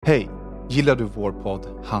Hej! Gillar du vår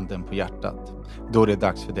podd Handen på hjärtat? Då är det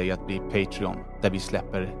dags för dig att bli Patreon, där vi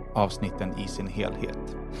släpper avsnitten i sin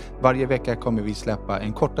helhet. Varje vecka kommer vi släppa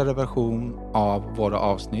en kortare version av våra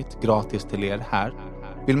avsnitt gratis till er här.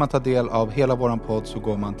 Vill man ta del av hela våran podd så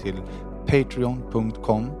går man till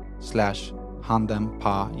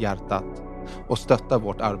patreon.com/handenpahjärtat och stöttar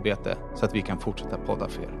vårt arbete så att vi kan fortsätta podda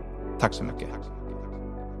för er. Tack så mycket!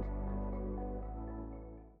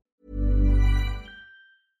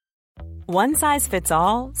 One size fits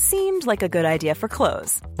all seemed like a good idea for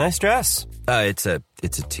clothes. Nice dress. It's a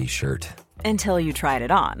t-shirt. Until you tried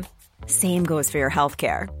it on. Same goes for your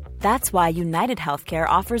healthcare. That's why United Healthcare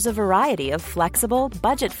offers a variety of flexible,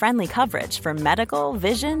 budget-friendly coverage for medical,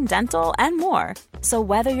 vision, dental, and more. So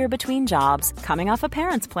whether you're between jobs, coming off a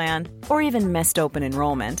parent's plan, or even missed open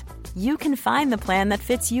enrollment, you can find the plan that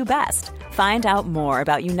fits you best. Find out more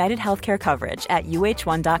about United Healthcare coverage at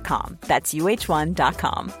uh1.com. That's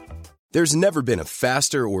uh1.com. There's never been a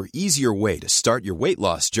faster or easier way to start your weight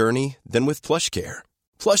loss journey than with PlushCare.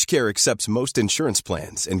 PlushCare accepts most insurance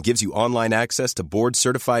plans and gives you online access to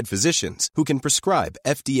board-certified physicians who can prescribe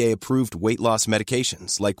FDA-approved weight loss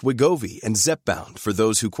medications like Wegovy and Zepbound for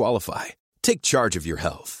those who qualify. Take charge of your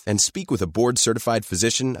health and speak with a board-certified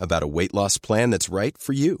physician about a weight loss plan that's right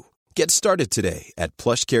for you. Get started today at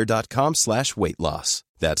plushcare.com/weightloss.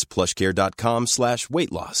 That's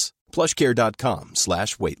plushcare.com/weightloss.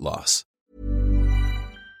 plushcare.com/weightloss.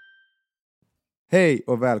 Hej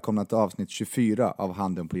och välkomna till avsnitt 24 av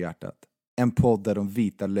Handen på hjärtat. En podd där de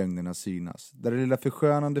vita lögnerna synas. Där det lilla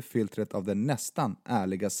förskönande filtret av den nästan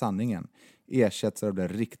ärliga sanningen ersätts av det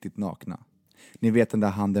riktigt nakna. Ni vet den där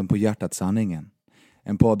Handen på hjärtat-sanningen.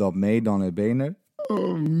 En podd av mig, Daniel Beiner.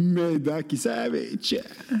 Och mig, Daki Savage.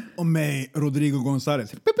 Och mig, Rodrigo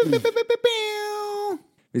González.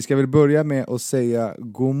 Vi ska väl börja med att säga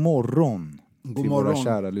god morgon till morgon. Våra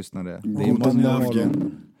kära lyssnare. Det är God måndag morgon.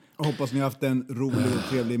 morgon. Jag hoppas ni har haft en rolig och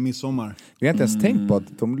trevlig midsommar. Vi har inte ens tänkt på att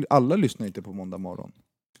alla lyssnar inte på måndag morgon.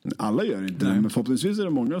 Alla gör inte det, men förhoppningsvis är det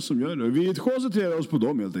många som gör det. Vi koncentrerar oss på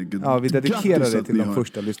dem helt enkelt. Ja, vi dedikerar Grattis det att till ni de har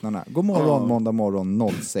första lyssnarna. God morgon, måndag morgon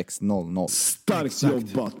 06:00. starkt Exakt.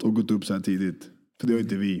 jobbat och gått upp så här tidigt. För det har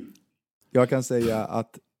inte vi. Jag kan säga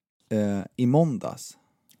att i måndags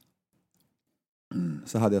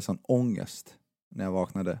så hade jag sån ångest när jag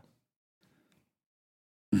vaknade.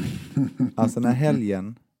 Alltså den här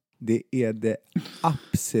helgen, det är det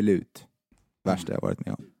absolut värsta jag varit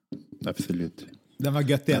med om. Absolut. Den var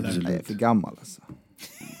göttig eller? Jag är för gammal alltså.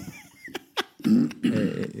 Jag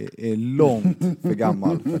är långt för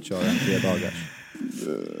gammal för att köra en 3 dagars.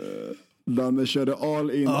 Danne körde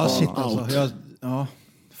all in, Ja, all shit out. alltså.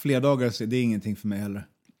 Fler dagar, det är ingenting för mig heller.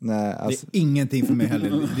 Nej, alltså, Det är ingenting för mig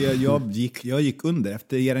heller. Jag gick under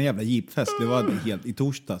efter er jävla jeepfest. Det var helt i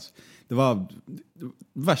torsdags. Det var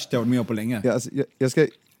värsta jag varit med om på länge. jag ska...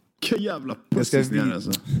 Vilka jävla Jag ska pussisningar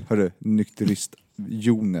alltså. Hörru,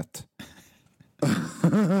 nykterist-jonet.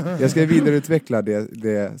 Jag ska vidareutveckla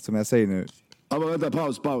det som jag säger nu. Ja, men vänta,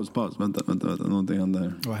 paus. Vänta. Någonting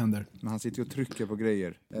händer. Vad händer? Men han sitter och trycker på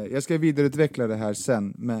grejer. Jag ska vidareutveckla det här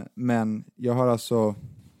sen. Men jag har alltså...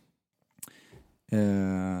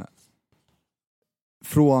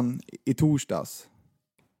 från i torsdags.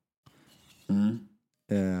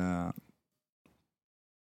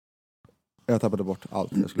 Jag tappade bort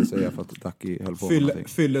allt jag skulle säga för att Ducky höll på med någonting.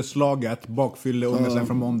 Fylleslaget, bakfylleångesten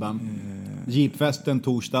från måndagen. Jeepfesten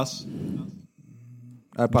torsdags.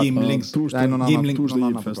 Gimlings. Nej, någon annan torsdag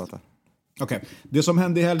får jeepfest. prata. Okej, det som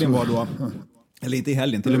hände i helgen var då, eller inte i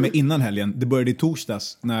helgen, till och med innan helgen, det började i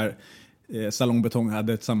torsdags när Salongbetong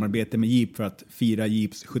hade ett samarbete med Jeep för att fira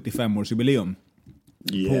Jeeps 75-årsjubileum.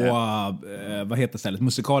 Yeah. På, vad heter stället?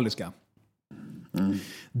 Musikaliska.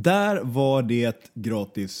 Där var det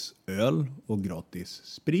gratis öl och gratis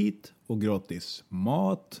sprit och gratis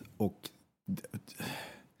mat och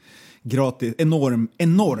gratis, enorm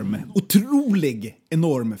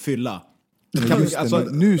fylla. Just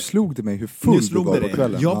det, nu slog det mig hur full du var på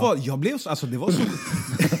kvällen. Jag blev så, alltså det var så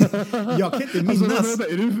jag kan inte minnas. Alltså,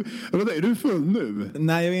 är du full nu?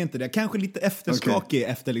 Nej, jag är inte det. Kanske lite efterskakig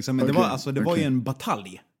efter liksom, men det var ju en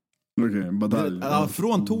batalj. Okej, batalj.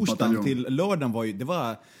 Från torsdagen Bataljon. till lördagen det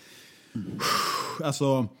var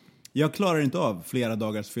alltså jag klarar inte av flera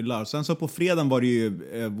dagars fyllar. Sen så på fredagen var det ju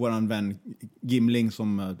våran vän Gimling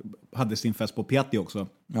som hade sin fest på Piatti också.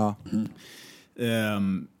 Ja.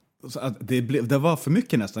 Så att det var för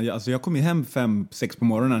mycket nästan. Jag kom ju hem 5-6 på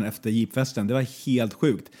morgonen efter jeepfesten. Det var helt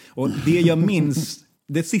sjukt. Och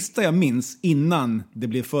det sista jag minns innan det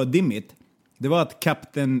blev för dimmigt, det var att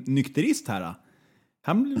kapten nykterist här,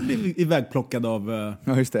 han blev ivägplockad av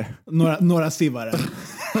Ja, just det. några sivare.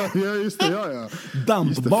 Ja, just det, ja.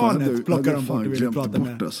 Dampbarnet plockar de bort och ville prata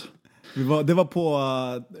med. Alltså. Det var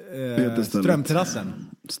på Strömterrassen.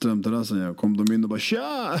 Strömterrassen, ja. Kom de in och bara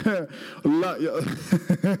tja!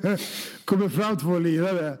 Kommer fram 2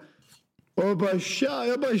 lirare. Och bara tja,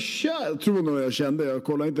 jag tror nog jag kände. Jag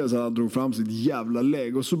kollade inte ens att han drog fram sitt jävla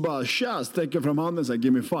lägg. Och så bara tja, sträcker fram handen så här,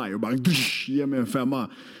 give me 5. Och bara ge mig en 5.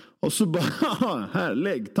 Och så bara, här,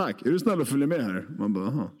 lägg, tack. Är du snäll att följa med här? Man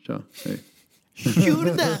bara, tja, hej.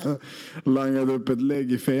 Gjorde det? Langade upp ett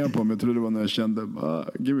lägg i fejan på mig. Jag tror det var när jag kände,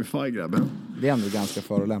 give me 5, grabben. Det är ändå ganska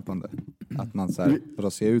förolämpande. Att man så här, för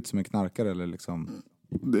att se ut som en knarkare eller liksom...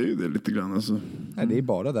 Det är ju det lite grann alltså. Nej, det är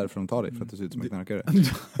bara därför de tar dig, för att du ser ut som en knarkare.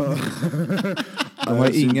 De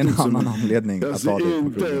har ingen annan anledning att ta dig. Jag ser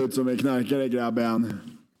inte ut som en knarkare, grabben.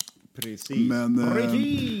 Precis. Men,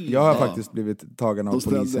 jag har faktiskt blivit tagen av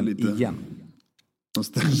polisen igen.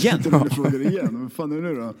 Igen? Vad fan är det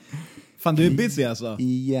nu då? Fan, du är busy alltså.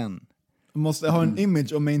 Igen. Du måste ha en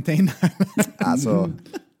image och maintain. Alltså,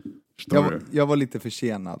 jag var lite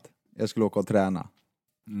försenad. Jag skulle åka och träna.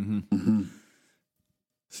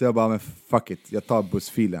 Så jag bara, men fuck it, jag tar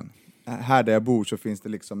bussfilen. Här där jag bor så finns det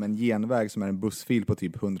liksom en genväg som är en bussfil på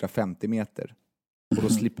typ 150 meter. Och då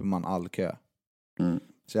slipper man all kö.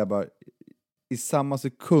 Så jag bara, i samma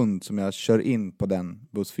sekund som jag kör in på den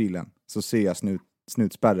bussfilen så ser jag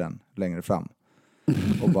snutspärren längre fram.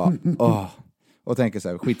 Och bara, och tänker så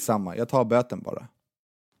här, skitsamma, jag tar böten bara.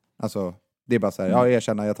 Alltså, det är bara så här, jag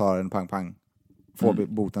erkänner, jag tar en pang. Får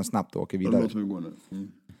boten snabbt och åker vidare. Låt mig gå nu.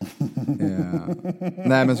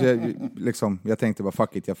 Nej, men så jag tänkte bara,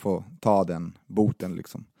 fuck it, jag får ta den boten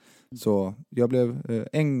liksom. Så jag blev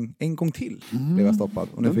en gång till blev jag stoppad.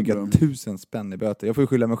 Och nu fick jag 1000 spänn i böter. Jag får ju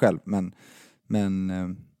skylla mig själv, men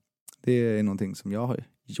det är någonting som jag har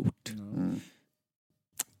gjort.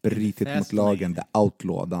 Britit mot lagen, the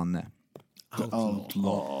outlaw, Danne.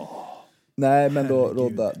 Outlaw. Nej, men då,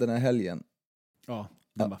 Rodda, den här helgen. Ja,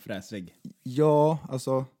 den var fräsig. Ja,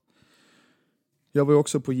 alltså. Jag var ju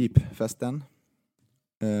också på Jeep-festen.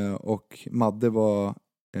 Och Madde var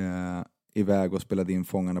iväg och spelade in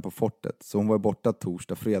Fångarna på fortet. Så hon var borta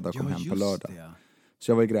torsdag, fredag och kom hem på lördag. Det.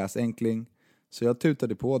 Så jag var i gräsänkling. Så jag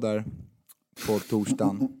tutade på där på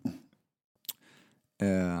torsdagen.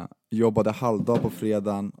 Jobbade halvdag på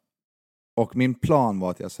fredagen. Och min plan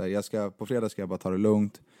var att jag säger, på fredag ska jag bara ta det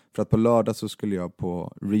lugnt. För att på lördag så skulle jag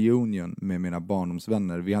på reunion med mina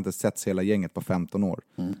barndomsvänner. Vi har inte sett hela gänget på 15 år.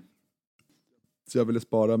 Så jag ville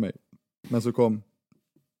spara mig. Men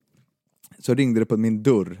så ringde det på min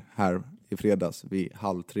dörr här i fredags vid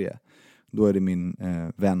 2:30. Då är det min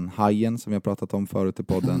vän Hajen, som vi har pratat om förut i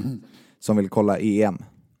podden, som vill kolla EM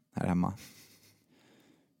här hemma.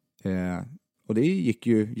 Och det gick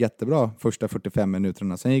ju jättebra första 45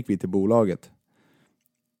 minuterna. Sen gick vi till bolaget.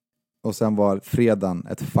 Och sen var fredagen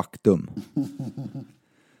ett faktum.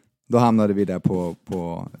 Då hamnade vi där på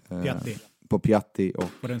Piatti. Och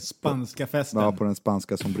på den spanska festen. Ja, på den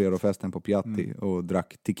spanska sombrero-festen på Piatti. Och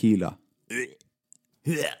drack tequila.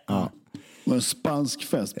 Ja. Det var en spansk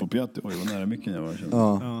fest på Piatti. Oj, vad nära mycket jag var.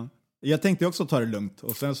 Ja. Jag tänkte också ta det lugnt.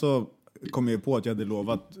 Och sen så kom jag på att jag hade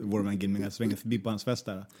lovat vår vän Gilming att svänga förbi på hans fest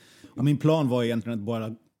där. Och min plan var egentligen att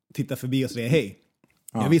bara titta förbi och säga hej.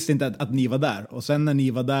 Jag visste inte att ni var där. Och sen när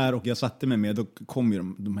ni var där och jag satte mig med, då kom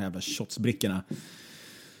ju de här jävla shotsbrickorna.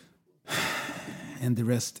 And the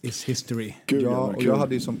rest is history. Ja, och jag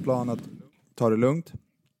hade ju som plan att ta det lugnt.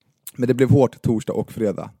 Men det blev hårt torsdag och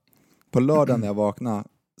fredag. På lördagen när jag vaknade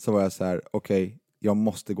så var jag så här, okej, jag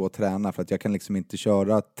måste gå och träna. För att jag kan liksom inte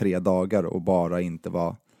köra 3 dagar och bara inte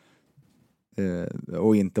vara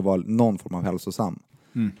någon form av hälsosam.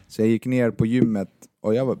 Så jag gick ner på gymmet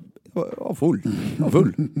och jag var full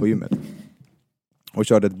på gymmet. Och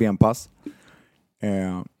körde ett benpass.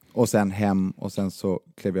 Och sen hem och sen så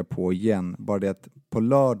klev jag på igen. Bara det att på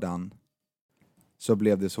lördagen så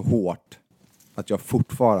blev det så hårt att jag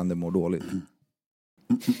fortfarande mår dåligt.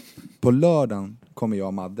 På lördagen kommer jag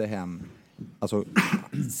och Madde hem alltså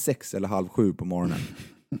 6 eller 6:30 på morgonen.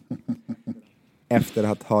 Efter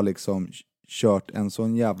att ha liksom kört en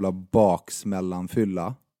sån jävla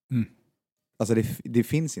baksmällanfylla. Alltså det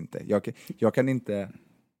finns inte. Jag kan inte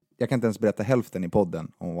ens berätta hälften i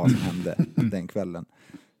podden om vad som hände den kvällen.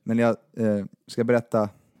 Men jag ska berätta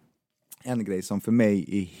en grej som för mig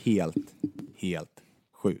är helt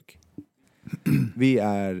sjuk. Vi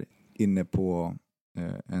är inne på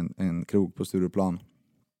en krog på Stureplan.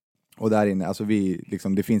 Och där inne, alltså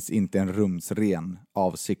det finns inte en rumsren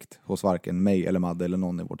avsikt hos varken mig eller Madde eller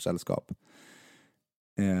någon i vårt sällskap.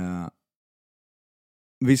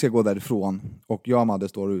 Vi ska gå därifrån och jag och Madde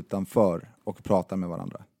står utanför och pratar med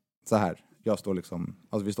varandra. Så här, jag står liksom,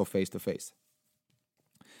 alltså vi står face to face.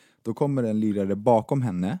 Då kommer en lirare bakom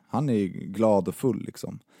henne. Han är glad och full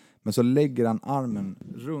liksom. Men så lägger han armen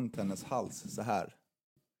runt hennes hals så här.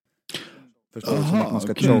 Förstår du? Som att man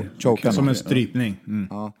ska choka. Som en strypning. Mm.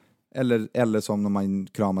 Ja. Eller som när man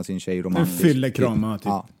kramar sin tjej romantiskt. En fyllekrama typ.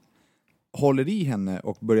 Ja. Håller i henne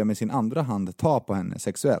och börjar med sin andra hand ta på henne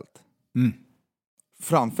sexuellt. Mm.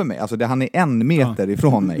 Framför mig. Alltså han är 1 meter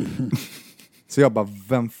ifrån mig. Så jag bara,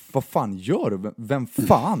 vad fan gör du? Vem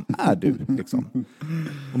fan är du? Liksom.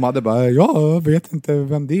 Och Madde bara, jag vet inte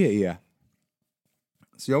vem det är.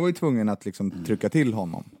 Så jag var ju tvungen att liksom trycka till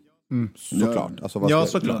honom. Såklart. Alltså,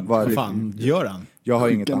 såklart. Vad fan gör han? Jag har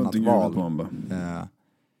inget annat val.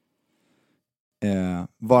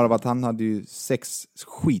 Varav att han hade ju 6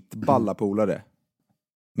 skitballa polare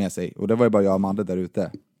med sig. Och det var ju bara jag och Madde där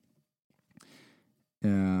ute.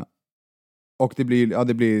 Och det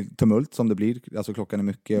blir tumult som det blir. Alltså klockan är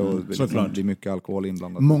mycket och det blir mycket alkohol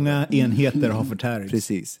inblandat. Många enheter har förtärits.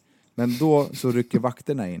 Precis. Men då så rycker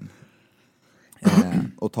vakterna in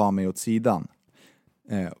och tar mig åt sidan.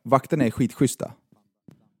 Vakterna är skitschyssta.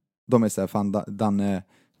 De är så här, fan Danne,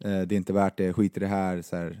 det är inte värt det, skit i det här,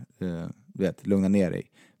 så här, lugna ner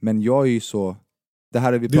dig. Men jag är ju så... Det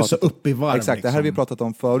här har vi du är så uppe i varv. Exakt, liksom. Det här har vi pratat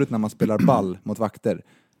om förut när man spelar ball mot vakter.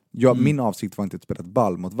 Min avsikt var inte att spela ett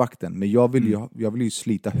ball mot vakten, men jag vill ju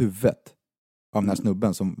slita huvudet av den här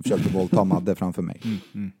snubben som försökte våldta Madde framför mig.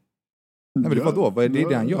 Nej, men vadå? Vad är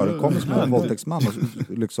det han gör? Det kommer som en våldtäktsman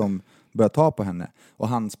och liksom börjar ta på henne. Och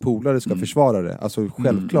hans polare ska försvara det. Alltså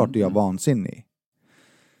självklart är jag vansinnig.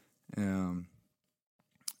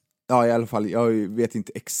 Ja, i alla fall, jag vet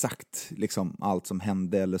inte exakt liksom allt som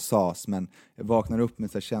hände eller sades, men jag vaknar upp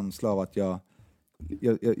med en känsla av att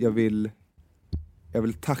jag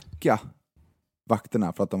vill tacka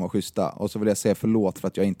vakterna för att de var schyssta, och så vill jag säga förlåt för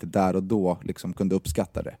att jag inte där och då liksom kunde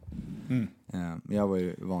uppskatta det. Men jag var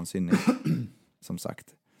ju vansinnig som sagt.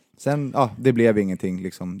 Sen, det blev ingenting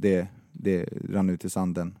liksom, det rann ut i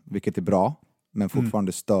sanden, vilket är bra, men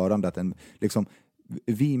fortfarande störande att liksom,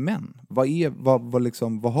 vi män, vad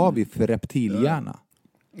har vi för reptilhjärna?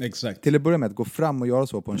 Exakt. Till att börja med att gå fram och göra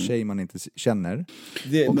så på en tjej man inte känner.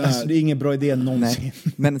 Det är ingen bra idé någonsin.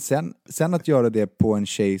 Nej. Men sen att göra det på en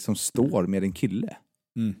tjej som står med en kille.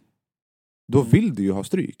 Då vill du ju ha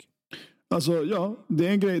stryk. Alltså det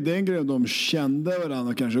är en grej om de kände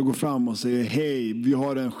varandra, kanske går fram och säger hej, vi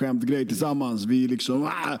har en skämtgrej tillsammans, vi liksom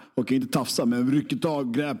och inte tafsa, men rycker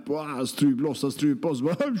tag, grepp och låtsas strypa oss,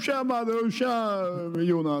 tja man, tja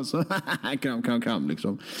Jonas kram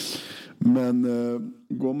liksom. Men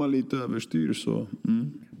går man lite överstyr så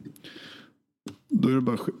då är det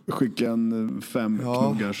bara skicka en 5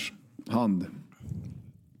 knuggars hand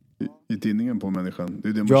i tidningen på människan. Det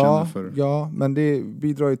är det man känner för. Ja, men det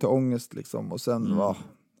bidrar ju till ångest liksom. Och sen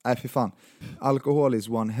nej för fan. Alkohol is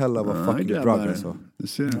one hell of a fucking drug alltså.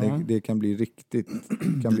 Det kan bli riktigt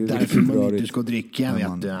därför man inte ska dricka,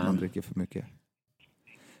 vet du. Man dricker för mycket.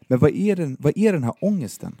 Men vad är den här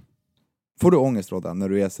ångesten? Får du ångest, Rodda, när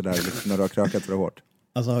du är så där liksom, när du har krökat så hårt?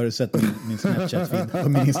 Alltså har du sett min Snapchat-feed på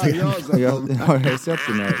min Instagram? Jag har sett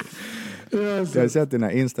jag har sett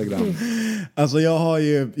dina Instagram. Alltså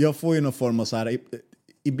jag får ju någon form av så här,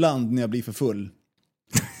 ibland när jag blir för full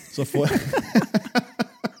så får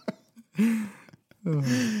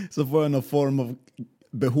jag någon form av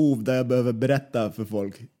behov där jag behöver berätta för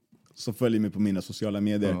folk som följer mig på mina sociala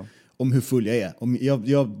medier om hur full jag är.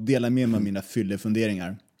 Jag delar med mig av mina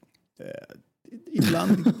fyllefunderingar.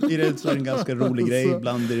 Ibland är det så en ganska rolig grej,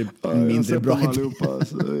 ibland är det mindre bra. Allihopa,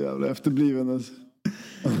 så jävla efterbliven.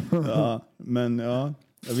 Ja, men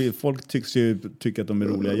folk tycker att de är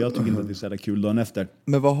roliga. Jag tycker inte att det är så jävla kul dagen efter.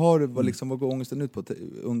 Men vad går ångesten ut på?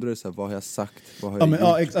 Undrar du så här, vad har jag sagt? Vad har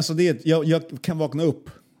jag gjort? Alltså jag kan vakna upp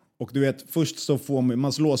och du vet, först så får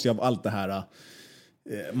man slås ju av allt det här.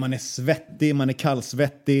 Man är svettig, man är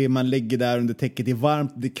kallsvettig, man ligger där under täcket, det är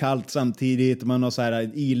varmt, det är kallt samtidigt, man har så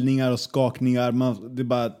här ilningar och skakningar, det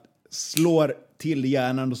bara slår till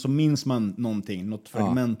hjärnan och så minns man något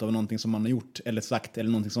fragment av någonting som man har gjort eller sagt eller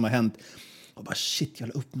någonting som har hänt. Och bara shit, jag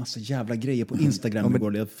la upp massa jävla grejer på Instagram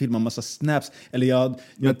igår. Jag filmar massa snaps. Eller jag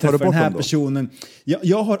träffar den här personen.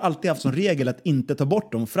 Jag har alltid haft som regel att inte ta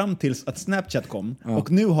bort dem fram tills att Snapchat kom.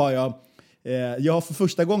 Och nu har jag har för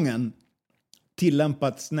första gången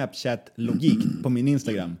tillämpat Snapchat-logik på min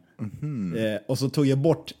Instagram. Och så tog jag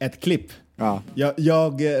bort ett klipp.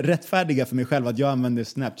 Jag rättfärdigar för mig själv att jag använder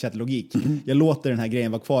Snapchat-logik. Jag låter den här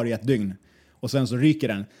grejen vara kvar i ett dygn. Och sen så ryker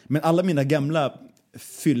den. Men alla mina gamla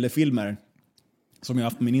fyllefilmer som jag har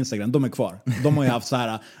haft på min Instagram, de är kvar. De har jag haft så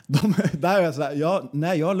här.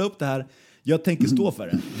 När jag la upp det här, jag tänker stå för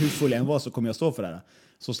det. Hur full jag än var så kommer jag stå för det här.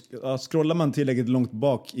 Så scrollar man tillräckligt långt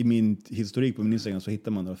bak i min historik på min Instagram så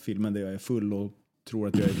hittar man några filmer där jag är full och tror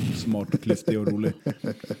att jag är smart och klyftig och rolig.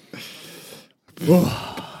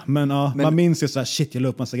 Men man minns ju så här, shit, jag la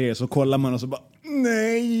upp massa grejer. Så kollar man och så bara,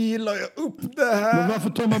 nej, la jag upp det här? Men varför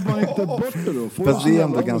tar man bara inte bort det då? Fast det är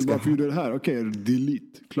ändå ganska... Varför gjorde det här? Okej,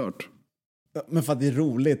 delete, klart. Men för att det är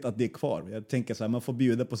roligt att det är kvar. Jag tänker så här, man får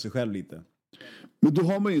bjuda på sig själv lite. Men då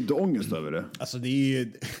har man ju inte ångest över det. Alltså det är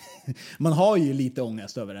ju... man har ju lite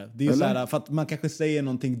ångest över det. Det är ju så här, för att man kanske säger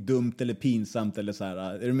någonting dumt eller pinsamt eller så här,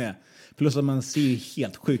 är du med? Plus att man ser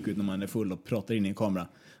helt sjuk ut när man är full och pratar in i en kamera.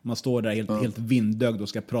 Man står där helt vindögd och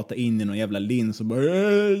ska prata in i någon jävla lins och bara...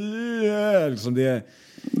 Liksom det,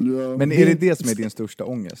 men är det som är din största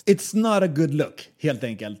ångest? It's not a good look, helt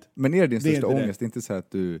enkelt. Men är det din största ångest? Det är inte så här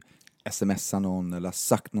att du smsar någon eller har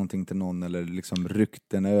sagt någonting till någon eller liksom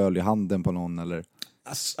ryckt en öl i handen på någon eller...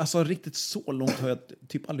 Alltså riktigt så långt har jag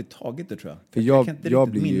typ aldrig tagit det, tror jag. För jag kan inte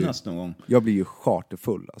riktigt minnas någon gång. Jag blir ju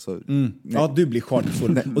charterfull. Alltså, ja, du blir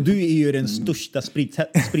charterfull. Och du är ju den största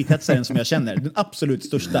sprithetsaren som jag känner. Den absolut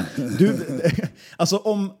största. Alltså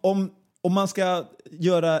om man ska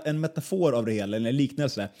göra en metafor av det hela, eller en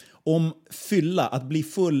liknelse. Om att bli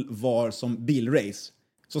full var som bilrace,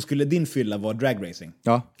 så skulle din fylla vara dragracing.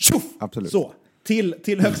 Ja, tjuff! Absolut. Så,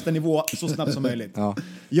 till högsta nivå så snabbt som möjligt. Ja.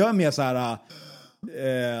 Jag är mer så här...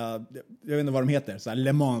 jag vet inte vad de heter, så här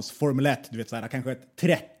Le Mans Formel 1, du vet, så här, kanske ett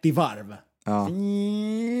 30 varv. Ja.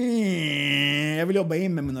 Jag vill jobba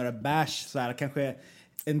in med några bärs, så här, kanske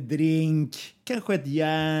en drink, kanske ett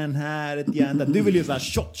järn här, ett järn där. Du vill ju så här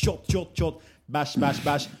shot,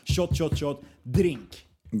 bärs, shot, drink.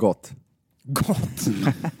 Gott.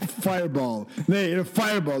 Fireball. Nej, är det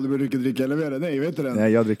Fireball du brukar dricka eller vad är det? Nej, vet du den?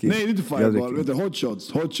 Nej, jag dricker. Nej, det är inte Fireball. Vet du, Hot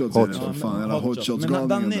shots är det. Fan, hot shots. Men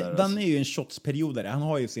Dan är ju en shotsperiodare. Han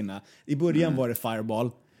har ju sina... I början var det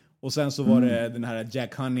Fireball. Och sen så var det den här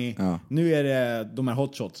Jack Honey. Ja. Nu är det de här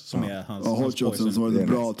hot shots som är hans hot shotsen som är ett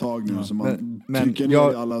bra tag nu. Som man trycker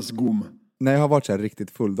ner i allas gom. När jag har varit så här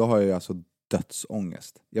riktigt full, då har jag alltså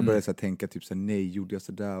dödsångest. Jag började så här tänka typ så här, nej, gjorde jag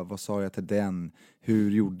så där? Vad sa jag till den?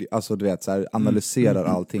 Hur gjorde jag? Alltså du vet, så här, analyserar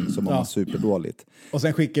allting som om man superdåligt. Och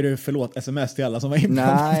sen skickar du sms till alla som var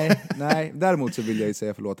inblandade. Nej. Däremot så vill jag ju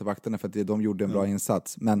säga förlåt till vakterna för att de gjorde en bra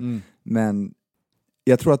insats. Men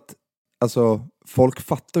jag tror att alltså, folk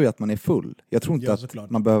fattar ju att man är full. Jag tror inte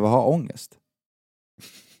att man behöver ha ångest.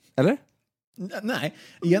 Eller? Nej,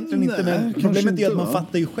 egentligen inte. Men problemet är att man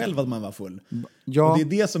fattar ju själv att man var full. Ja. Och det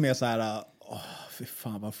är det som är så här... fy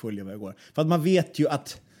fan vad full jag var igår. För att man vet ju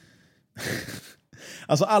att...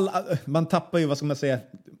 alltså man tappar ju, vad ska man säga...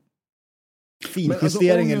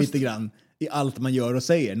 finjusteringen lite grann i allt man gör och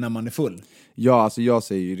säger när man är full. Ja, alltså jag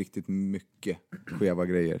säger ju riktigt mycket skeva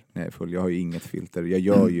grejer när jag är full. Jag har ju inget filter. Jag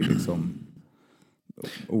gör ju liksom...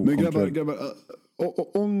 Men grabbar,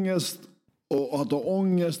 ångest... Och att ha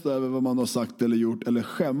ångest över vad man har sagt eller gjort, eller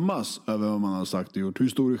skämmas över vad man har sagt och gjort. Hur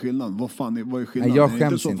stor är skillnaden? Vad är skillnaden? Nej, jag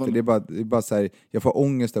skäms inte. Det är bara så här, jag får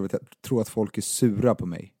ångest över att jag tror att folk är sura på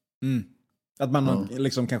mig. Att man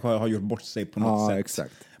liksom kanske har gjort bort sig på något sätt.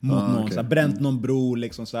 Exakt. Mot någon, så här, bränt någon bro,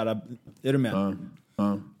 liksom så här. Är du med?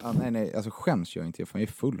 Nej, alltså skäms jag inte. Jag är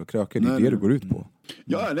full och kröker. Det är det går ut på.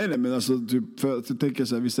 Ja, nej, men alltså typ, för att jag tänker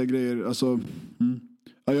så här, vissa grejer, alltså...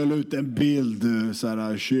 Jag la ut en bild så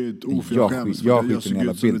här, shit, för jag skäms. Jag såg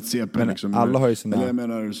ut som ett CP, liksom. Alla har ju sina... Eller jag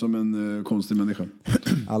menar, som en konstig människa.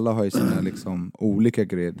 Alla har ju sina liksom olika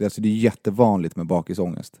grejer. Alltså det är jättevanligt med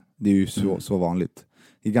bakisångest. Det är ju så vanligt.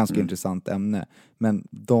 Det är ett ganska intressant ämne. Men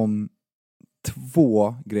de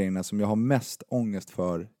 2 grejerna som jag har mest ångest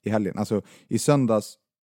för i helgen. Alltså i söndags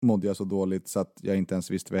mådde jag så dåligt så att jag inte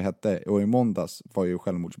ens visste vad jag hette. Och i måndags var jag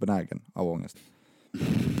självmordsbenägen av ångest.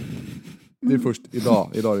 Det är först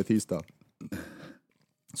idag är det tisdag,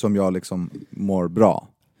 som jag liksom mår bra.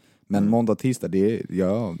 Men måndag, tisdag,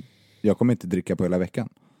 jag kommer inte dricka på hela veckan.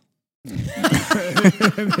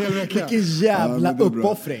 Vilken jävla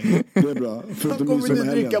uppoffring. Det är bra. Jag kommer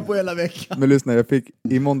inte dricka på hela veckan. Men lyssna,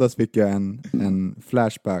 i måndags fick jag en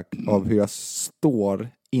flashback av hur jag står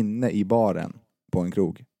inne i baren på en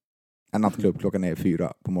krog. En nattklubb, klockan är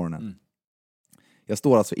 4 på morgonen. Jag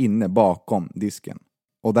står alltså inne bakom disken.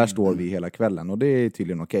 Och där står vi hela kvällen. Och det är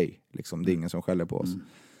tydligen okej. Liksom, det är ingen som skäller på oss.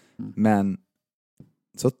 Men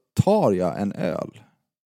så tar jag en öl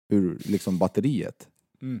ur liksom batteriet.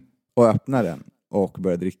 Och öppnar den och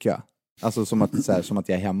börjar dricka. Alltså som att jag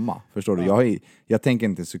är hemma. Förstår du? Jag tänker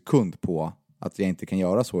inte en sekund på att jag inte kan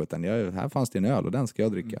göra så. Utan här fanns det en öl och den ska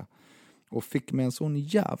jag dricka. Och fick med en sån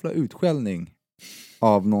jävla utskällning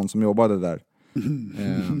av någon som jobbade där.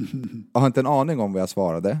 Jag har inte en aning om vad jag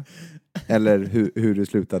svarade eller hur det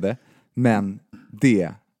slutade, men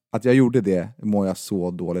det Att jag gjorde det mår jag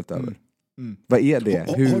så dåligt över. Vad är det?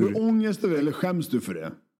 Har du ångest över det eller skäms du för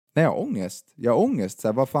det? Nej, jag har ångest. Jag har ångest. Så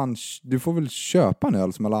här, vad fan, du får väl köpa en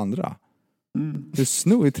öl som alla andra. Du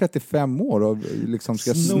snor i 35 år och liksom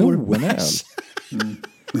ska sno en öl.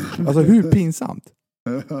 Alltså hur pinsamt?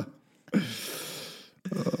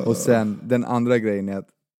 Och sen den andra grejen är att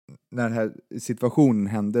när den här situationen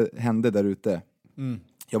hände där ute.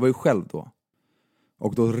 Jag var ju själv då.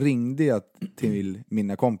 Och då ringde jag till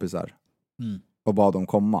mina kompisar och bad dem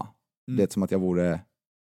komma. Det är som att jag vore...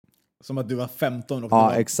 Som att du var 15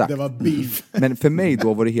 och exakt. Det var beef. Men för mig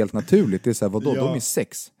då var det helt naturligt. Det är så här, vadå? De är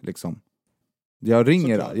 6 liksom. Jag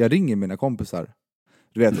ringer mina kompisar.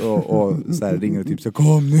 Du vet, och så här ringer och typ så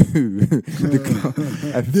kom nu. Det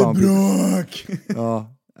är bråk.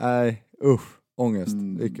 Ja, nej, ångest.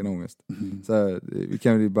 Vilken ångest. Så här, vi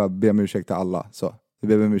kan ju bara be om ursäkt till alla. Så. Vi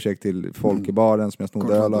ber om ursäkt till folk i baren som jag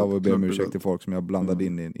snodde öl av. Och vi ber om ursäkt till folk som jag blandade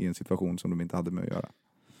in i en situation som de inte hade med att göra.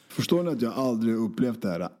 Förstår ni att jag aldrig upplevt det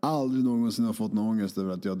här? Aldrig någonsin har fått någon ångest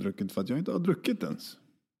över att jag har druckit för att jag inte har druckit ens.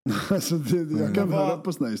 Alltså jag kan höra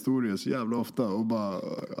på såna här historier så jävla ofta och bara,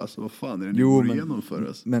 alltså vad fan är det ni går igenom för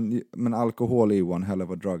oss? Men alkohol är ju one hell of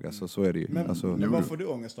a drug, alltså, så är det ju. Men vad får du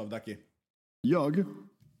ångest av, Daki? Jag?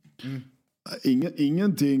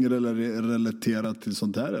 Ingenting relaterat till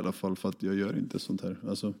sånt här i alla fall, för att jag gör inte sånt här.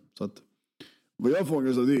 Alltså, så att vad jag får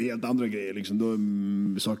ångest av, det är helt andra grejer liksom. Då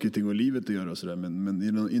är saker och ting och livet att göra och sådär.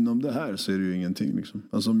 Men inom det här så är det ju ingenting liksom.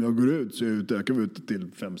 Alltså om jag går ut så är jag ute, jag kan vara ute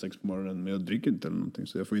till 5-6 på morgonen, men jag dricker inte eller någonting.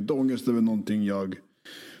 Så jag får inte ångest över någonting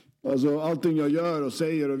alltså allting jag gör och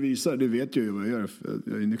säger och visar, det vet jag ju vad jag gör.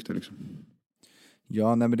 Jag är nykter liksom.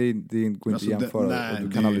 Ja, nej, men det går inte att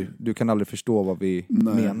jämföra. Du kan aldrig förstå vad vi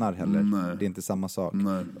menar heller. Nej. Det är inte samma sak.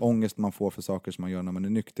 Nej. Ångest man får för saker som man gör när man är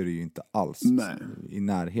nykter är ju inte alls i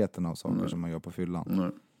närheten av saker som man gör på fyllan.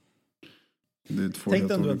 Nej. Tänk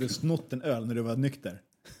dig om du hade snott en öl när du var nykter.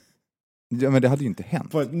 Ja, men det hade ju inte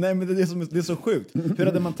hänt. Nej, men det är så sjukt. Hur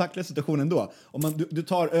hade man tacklat situationen då? Om du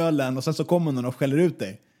tar ölen och sen så kommer någon och skäller ut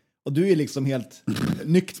dig. Och du är liksom helt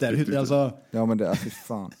nykter. Alltså... Ja, men det är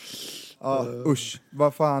fan. Ja, usch.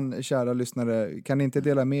 Vad fan, kära lyssnare. Kan ni inte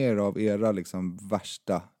dela med er av era liksom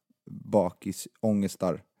värsta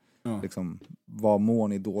bakisångestar? Ja. Liksom, vad mår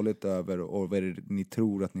ni dåligt över och vad är det ni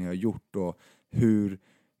tror att ni har gjort? Och hur...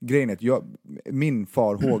 Grejen är att min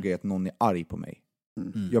farhåga är att någon är arg på mig.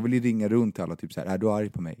 Jag vill ju ringa runt till alla typ så här, är du arg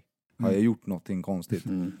på mig? Har jag gjort någonting konstigt?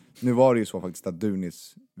 Nu var det ju så faktiskt att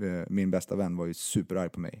Dunis, min bästa vän, var ju superarg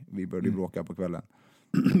på mig. Vi började bråka på kvällen.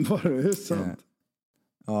 Var det sant?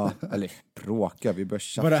 Ja, eller bråka, vi började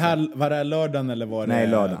tjafsa. Var det lördagen eller var det... Nej,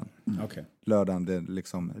 lördagen. Okay. Lördagen, det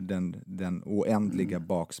liksom den oändliga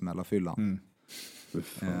baksmällafyllan.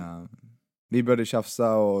 Vi började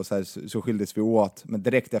tjafsa och så skildes vi åt. Men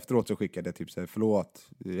direkt efteråt så skickade jag typ så här, förlåt,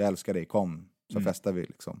 jag älskar dig, kom. Så festar vi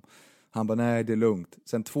liksom. Han bara, nej det är lugnt.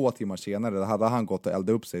 Sen 2 timmar senare hade han gått och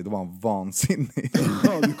eldat upp sig. Då var han vansinnig.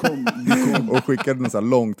 Ja, du kom. Och skickade en sån här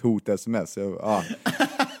långt hot-sms.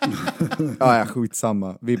 Ja,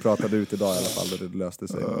 skitsamma. Vi pratade ut idag i alla fall och det löste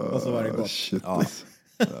sig. Och så var det gott. Shit. Ja.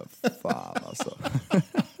 Fan alltså.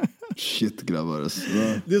 Shit grabbar.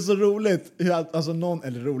 Det är så roligt hur alltså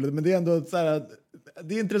roligt, men det är ändå så här,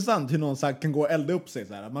 det är intressant hur någon kan gå och elda upp sig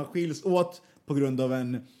så här. Man skiljs åt på grund av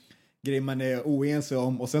en grej man är oense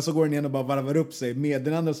om och sen så går den igen och bara varvar upp sig med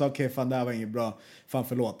den andra sa okej, fan det här var inget bra, fan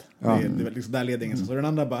förlåt. Ja. Det liksom, där leder ingen så den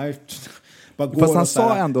andra bara går. Fast han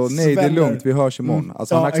sa ändå nej, det är lugnt, vi hörs imorgon.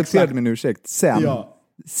 Alltså han accepterade min ursäkt sen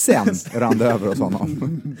rann det över hos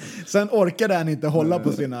honom. Sen orkade han inte hålla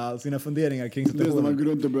på sina funderingar kring situationen. Det är när man går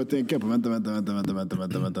runt och börjar tänka på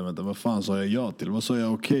vänta, vad fan sa jag ja till? Vad sa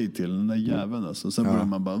jag okej till? Den där jäveln alltså. Sen börjar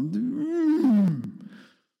man bara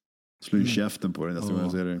slå i käften på det nästa gång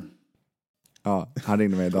jag ser det. Ja, han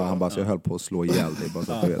ringde mig idag, han bara så jag höll på att slå ihjäl dig bara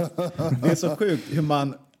så att du vet. Det är så sjukt hur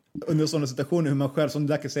man under sådana situationer, hur man själv, som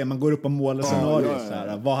du kan säga, man går upp och målar scenarier så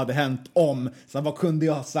här, vad hade hänt om, så här, vad kunde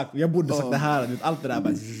jag ha sagt, jag borde sagt det här, allt det där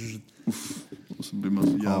bara... Och så blir man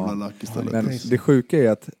så jävla lack istället. Men det sjuka är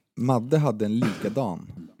att Madde hade en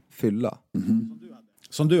likadan fylla.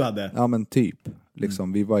 Som du hade? Ja, men typ.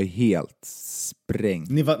 Liksom, vi var helt sprängt.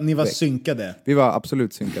 Ni var synkade? Vi var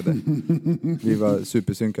absolut synkade. Vi var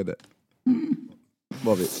supersynkade.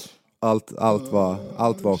 Var vi.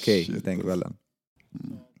 Allt var okej den kvällen.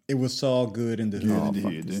 It was all good in the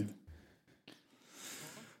hood.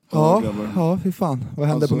 Ja, fy fan. Vad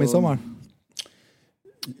hände på midsommar?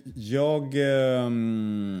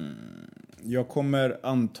 Jag kommer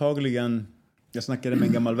antagligen... Jag snackade med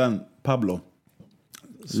en gammal vän, Pablo.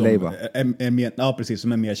 Leiva. Är mer, ja, precis.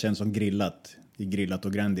 Som är mer känd som Grillat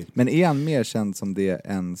och Grandi. Men är han mer känd som det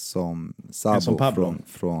än som Sabo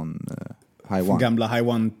från High One? Gamla High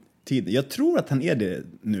One-tiden. Jag tror att han är det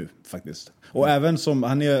nu faktiskt. Och även som,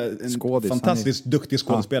 han är en fantastiskt duktig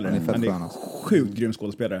skådespelare. Han är sjukt grym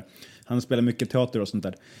skådespelare. Han spelar mycket teater och sånt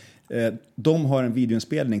där. De har en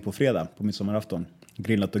videoinspelning på fredag på midsommarafton.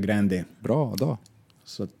 Grillat och Grandi. Bra då.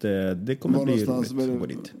 Så att det kommer bli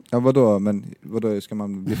roligt. Ja, vadå? Men vadå, ska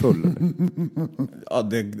man bli full?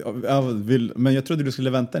 Men jag trodde du skulle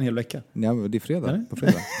vänta en hel vecka. Ja, men det är fredag. På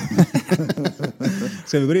fredag.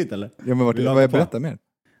 Ska vi gå dit eller? Ja, men vad jag berättar mer?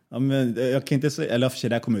 Ja, men jag kan inte säga, eller för sig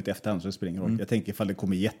det här kommer ut i efterhand så det spelar ingen roll. Jag tänker ifall det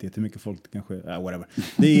kommer jättemycket folk kanske, whatever.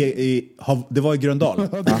 Det var i Gröndal.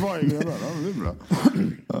 Det var i Gröndal, det är bra.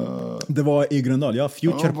 Det var i Gröndal, ja,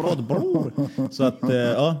 Future Pod bror. Så att,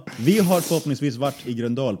 vi har förhoppningsvis varit i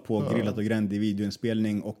Gröndal på Grillat och Grandi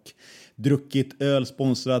videoinspelning och druckit öl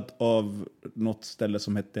sponsrat av något ställe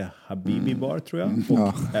som hette Habibi Bar tror jag.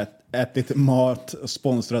 Och ätit mat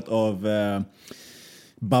sponsrat av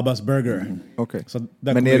Babas Burger. Okay. Så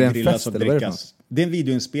där men är det en fest eller vad är det? Det är en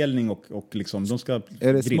videoinspelning och liksom de ska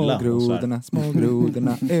är det grilla. Små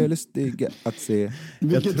grodorna, ölistiga att se.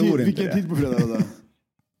 Vilken tid på fredag då?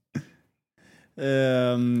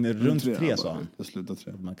 Runt 3 sa han. Jag slutar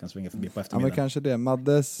 3. Man kan svänga förbi på Ja, eftermiddagen. men kanske det.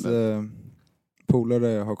 Maddes polare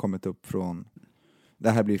har kommit upp från... Det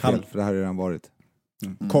här blir fel, för det här har redan varit.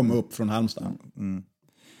 Kom upp från Halmstad.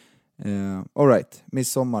 All right,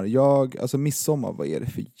 midsommar. Midsommar, vad är det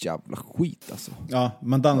för jävla skit alltså? Ja,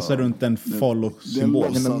 man dansar runt en follow-symbol.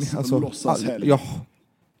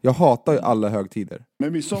 Jag hatar ju alla högtider.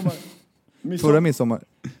 Men midsommar...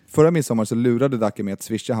 Förra midsommar så lurade Dacke med att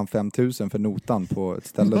swisha han 5 000 för notan på ett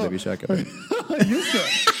ställe där vi käkade. Just det!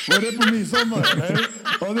 Var det på midsommar?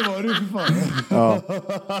 Ja, det var det för fan. Ja.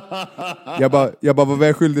 Jag bara, vad är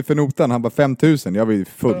jag skyldig för notan? Han bara 5 000. Jag var ju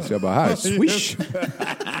full så jag bara, här, swish!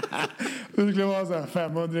 Det skulle vara så här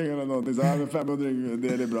 500 eller någonting. Så här, 500,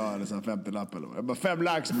 det är bra. Eller så här 50-lapp eller vad. Jag bara 5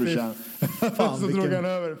 lax brorsan. Så drog han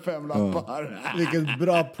över 5 lappar. Vilket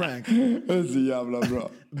bra prank. Det är så jävla bra.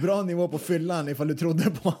 Bra nivå på fyllan ifall du trodde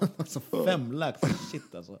på honom. Alltså 5 lax.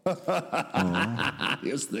 Shit alltså.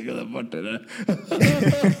 Just det, jag bort det där.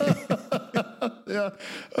 Ja,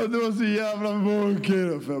 det var så jävla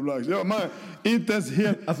okej 5 lax. Ja, man, inte ens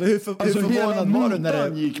helt... Alltså hur förvånad var du när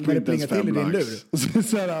det plingade till i din lur?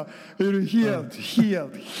 Så här, är du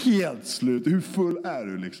helt slut? Hur full är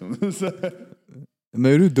du liksom?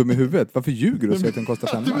 Men är du dum i huvudet? Varför ljuger du och säger att den kostar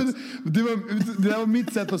 5 lax? Det var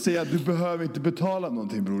mitt sätt att säga att du behöver inte betala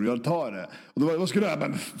någonting bror, jag tar det. Och då var, vad ska du göra?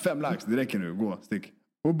 Men 5 lax, det räcker nu, gå, stick.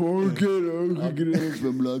 Och bara okej,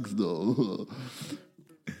 5 lax då.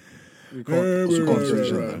 Och så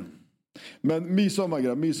konstigt. Men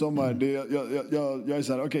midsommar, det, jag är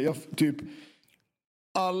så här, okej, typ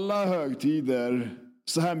alla högtider,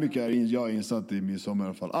 så här mycket är jag insatt i midsommar i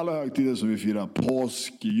alla fall. Alla högtider som vi firar,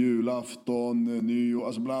 påsk, julafton, nyår,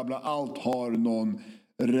 alltså bla bla, allt har någon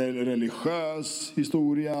religiös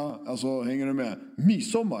historia. Alltså, hänger du med?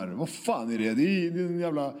 Midsommar, vad fan är det? Det är en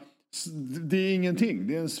jävla... Det är ingenting.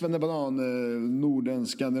 Det är en svennebanan Norden,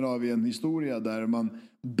 Skandinavien historia där man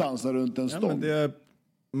dansar runt en stång.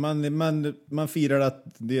 Man firar att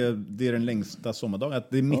det är den längsta sommardagen, att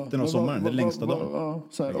det är mitten av sommaren, den längsta dagen.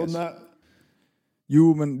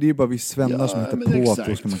 Jo, men det är bara vi svennar som hittar på att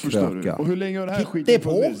då ska man kröka. Och hur länge har det här skiten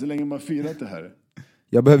funnits? Så länge man firat det här?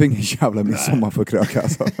 Jag behöver ingen jävla midsommar för att kröka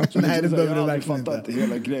alltså. Nej, det behöver du verkligen inte. Jag har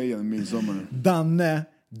hela grejen midsommar. Danne,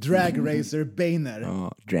 Drag Racer Bainer.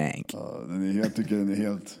 Ja, drank. Ja, jag tycker den är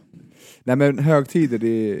helt... Nej, men högtider,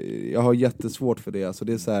 jag har jättesvårt för det. Alltså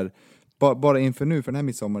det är så här, bara inför nu, för den här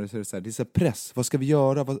midsommar, så är det så här, det är så här press. Vad ska vi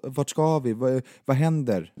göra? Vart ska vi? Vad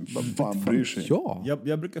händer? Fan bryr sig? Ja.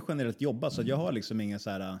 Jag brukar generellt jobba, så jag har liksom ingen så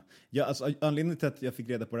här... anledningen till att jag fick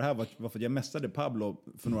reda på det här var för att jag mästade Pablo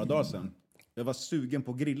för några dagar sedan. Jag var sugen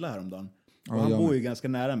på att grilla häromdagen. Och han bor ju ganska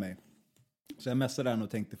nära mig. Så jag mässade han och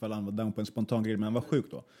tänkte ifall han var down på en spontan grill, men han var sjuk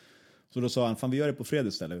då. Så då sa han, fan vi gör det på fredag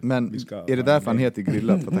istället. Men är det därför han heter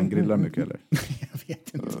grillat? För att han grillar mycket eller? Jag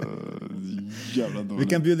vet inte. Jävla dåligt. Vi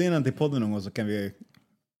kan bjuda in han till podden någon gång så kan vi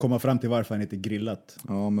komma fram till varför han heter grillat.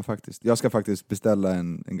 Ja, men faktiskt. Jag ska faktiskt beställa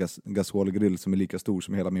en gasolgrill som är lika stor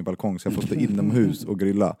som hela min balkong. Så jag får stå inomhus och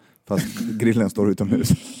grilla. Fast grillen står utomhus.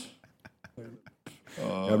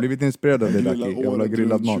 Jag har blivit inspirerad av det, Lucky. Jag vill ha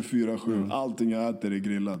grillad mat. 24/7. Allting jag äter är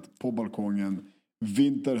grillat. På balkongen.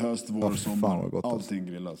 Vinter, höst, vår, sommar. Allting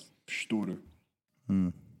grillas. Förstår du?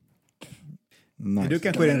 Nice. Du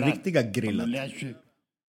kanske är den riktiga grillat.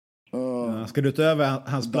 Ska du ta över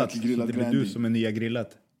hans plats? Så det blir du som är nya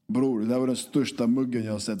grillat. Bror, det här var den största muggen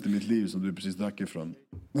jag har sett i mitt liv som du precis drack ifrån.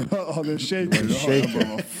 Ja, det är en shaker.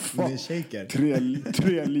 Det är shaker.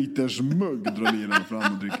 3 liters mugg drar ni den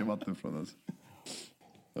fram och dricker vatten från. Alltså.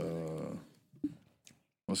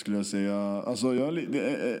 Vad skulle jag säga? Alltså, det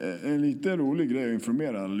är en lite rolig grej att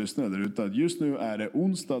informera alla lyssnare där ute. Just nu är det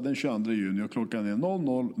onsdag den 22 juni och klockan är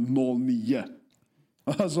 00:09.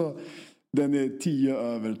 Alltså, den är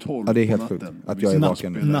 10:12. Ja, det är helt sjukt att jag är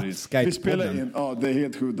vaken nu. Vi spelar in, ja, det är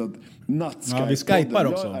helt sjukt att Ja, vi skypar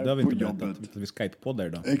också, det har vi inte berättat. Vi skype-poddar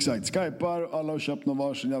idag. Exakt, skypar, alla har köpt någon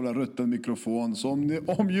varsin jävla rutten mikrofon. Så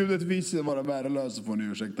om ljudet visar vara värdelöst så får ni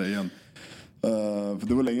ursäkta igen. För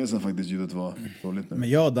det var länge sedan faktiskt ljudet var dåligt nu. Men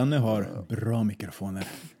jag och Danne har bra mikrofoner.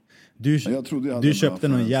 Du köpte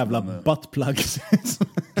någon jävla buttplug.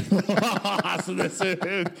 Alltså det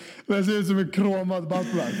ser ut som en kromad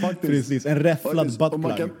buttplug faktiskt. Precis, en räfflad buttplug.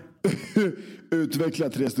 Man kan utveckla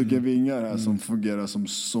 3 stycken vingar här som fungerar som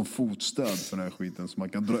fotstöd för den här skiten. Så man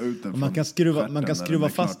kan dra ut den. Man kan skruva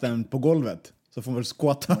fast den på golvet. Så får man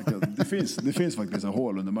skåta. Det finns faktiskt en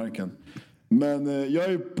hål under marken. Men jag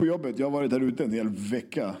är på jobbet. Jag har varit här ute en hel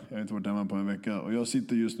vecka. Jag har inte varit hemma på en vecka. Och jag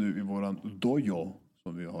sitter just nu i våran dojo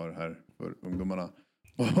som vi har här för ungdomarna.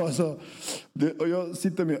 Och jag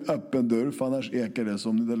sitter med öppen dörr, för annars ekar det. Så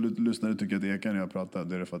om ni där lyssnare tycker att det ekar när jag pratar,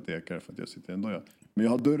 det är det för att det ekar, för att jag sitter i en doja. Men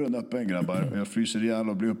jag har dörren öppen, grabbar. Och jag fryser ihjäl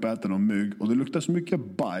och blir uppäten av mygg. Och det luktar så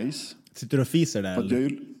mycket bajs. Sitter du och fiser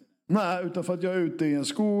där? Nej, utan för att jag är ute i en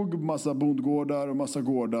skog, massa bondgårdar och massa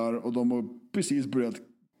gårdar. Och de har precis börjat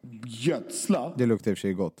gödsla. Det luktar i och för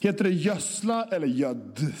sig gott. Heter det gödsla eller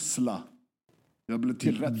gödsla? Jag blev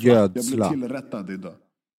tillrättad idag.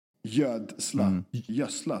 Gödsla.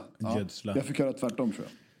 Gödsla. Ja. Gödsla. Jag fick höra tvärtom, tror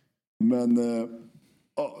jag. Men det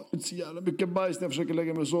är så jävla mycket bajs när jag försöker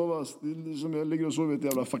lägga mig och sova. Det är som jag ligger och sover i ett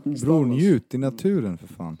jävla fucking stall. Bror, njut i naturen för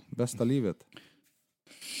fan. Bästa livet.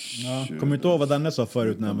 Ja, kommer du inte ihåg vad Danne sa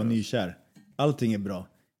förut när han var nykär? Allting är bra.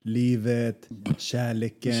 Livet,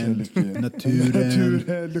 kärleken.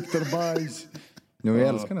 Naturen luktar bajs. Jag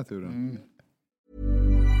älskar naturen.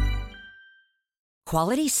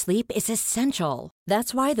 Quality sleep is essential.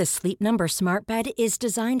 That's why the Sleep Number Smart Bed is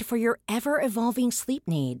designed for your ever-evolving sleep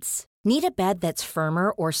needs. Need a bed that's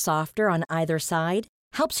firmer or softer on either side?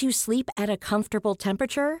 Helps you sleep at a comfortable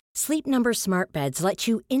temperature? Sleep Number Smart Beds let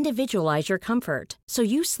you individualize your comfort, so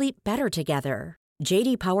you sleep better together.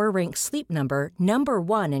 JD Power ranks Sleep Number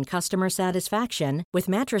 #1 in customer satisfaction with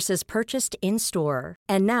mattresses purchased in-store.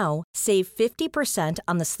 And now, save 50%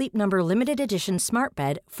 on the Sleep Number Limited Edition Smart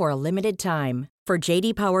Bed for a limited time. For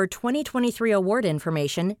JD Power 2023 award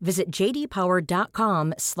information, visit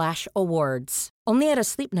jdpower.com/awards. Only at a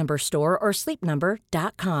Sleep Number store or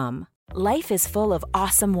sleepnumber.com. Life is full of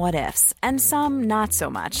awesome what-ifs, and some not so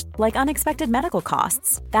much, like unexpected medical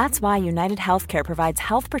costs. That's why United Healthcare provides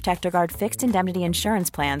Health Protector Guard fixed indemnity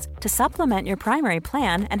insurance plans to supplement your primary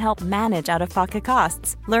plan and help manage out-of-pocket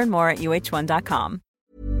costs. Learn more at uh1.com.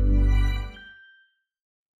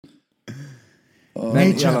 Men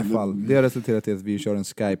i alla fall, det har resulterat i att vi kör en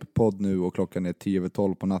Skype-podd nu och klockan är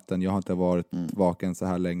 10:12 på natten. Jag har inte varit vaken så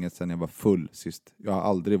här länge sedan jag var full sist. Jag har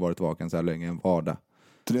aldrig varit vaken så här länge en vardag.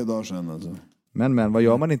 3 dagar sedan alltså. Men vad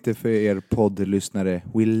gör man inte för er poddlyssnare?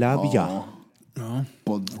 We love ya. Ja.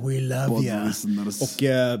 We love ya. Och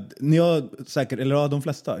ni har säkert, eller ja, de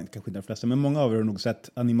flesta, kanske inte de flesta, men många av er har nog sett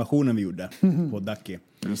animationen vi gjorde på Ducky.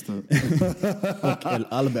 Just det. Och El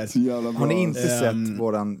Albert. Har ni inte sett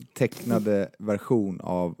våran tecknade version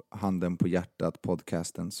av Handen på hjärtat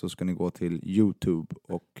podcasten, så ska ni gå till YouTube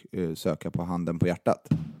och söka på Handen på hjärtat.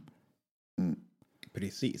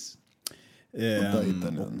 Precis.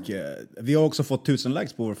 Och vi har också fått 1000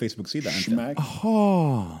 likes på vår Facebook-sida.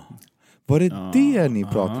 Jaha. Var det det ni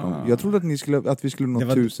pratade om? Jag trodde att vi skulle nå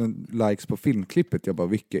 1000 likes på filmklippet. Jag bara,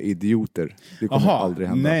 vilka idioter. Det kommer aldrig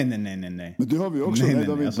hända. Nej. Men det har vi också.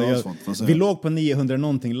 Vi låg på 900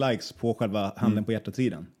 någonting likes på själva Handen på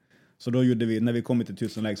hjärtat-sidan. Så då gjorde vi, när vi kom till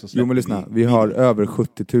 1000 likes så släppte men lyssna, vi har över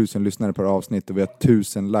 70 000 lyssnare per avsnitt och vi har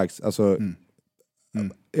 1000 likes. Alltså,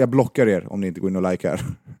 jag blockar er om ni inte går in och likar.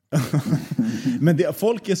 Men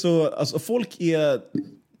folk är så, alltså folk är,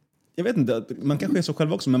 jag vet inte, man kanske är så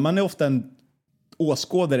själv också, men man är ofta en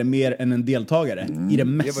åskådare mer än en deltagare i det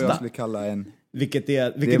mesta. Det är vad jag skulle kalla vilket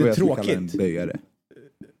är tråkigt. En böjare.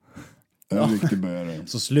 En riktig böjare.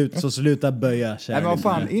 Så sluta böja, kära. Nej, men vad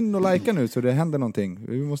fan, in och likea nu så det händer någonting.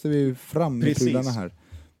 Vi måste fram med prylarna här.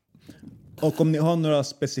 Och om ni har några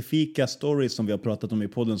specifika stories som vi har pratat om i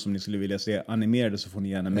podden som ni skulle vilja se animerade, så får ni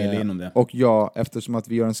gärna mejla in om det. Och eftersom att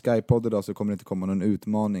vi gör en Skype-podd idag så kommer det inte komma någon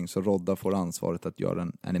utmaning, så Rodda får ansvaret att göra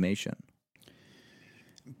en animation.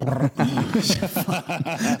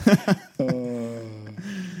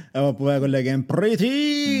 Jag var på väg att lägga en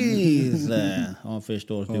pris. Ja,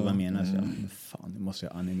 förstår du vad jag menar? Så fan, nu måste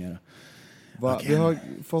jag animera. Vi har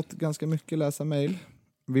fått ganska mycket läsa-mail.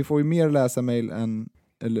 Vi får ju mer läsa-mail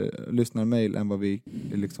eller lyssnar-mail än vad vi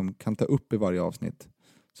liksom kan ta upp i varje avsnitt.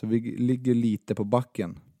 Så vi ligger lite på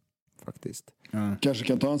backen faktiskt. Kanske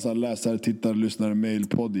kan ta en sån här läsare, tittar, lyssnar,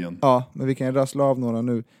 mail-podd igen. Ja, men vi kan rassla av några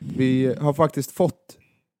nu. Vi har faktiskt fått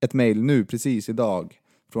ett mail nu precis idag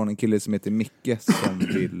från en kille som heter Micke som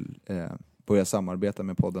vill börja samarbeta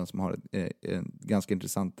med podden, som har ett ganska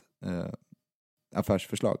intressant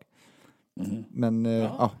affärsförslag. Mm-hmm. Men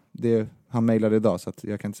han mejlade idag så att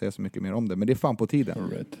jag kan inte säga så mycket mer om det. Men det är fan på tiden.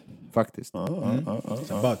 Right. Faktiskt.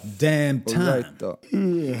 It's about damn time. Right,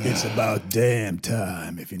 It's about damn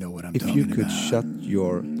time, if you know what I'm If talking you could about. shut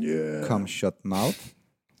your cum shut mouth,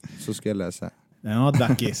 så ska jag läsa. Ja,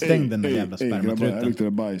 Ducky, stäng den där jävla spermatruten. Jag luktar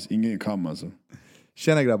bajs, ingen kam alltså.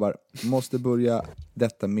 Tjena grabbar, måste börja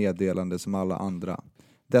detta meddelande som alla andra.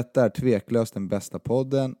 Detta är tveklöst den bästa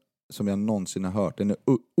podden som jag någonsin har hört. Den är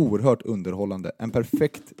oerhört underhållande. En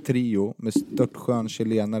perfekt trio med störtskön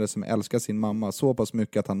chilenare som älskar sin mamma så pass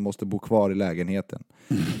mycket att han måste bo kvar i lägenheten.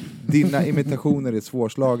 Dina imitationer är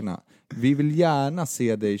svårslagna. Vi vill gärna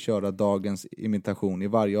se dig köra dagens imitation i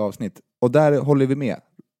varje avsnitt. Och där håller vi med.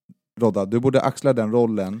 Rodda, du borde axla den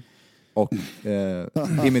rollen och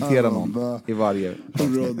imitera någon i varje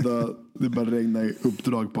Rodda, det bara regnar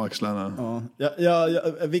uppdrag på axlarna. Ja,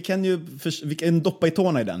 vi kan doppa i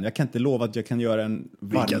tårna i den. Jag kan inte lova att jag kan göra en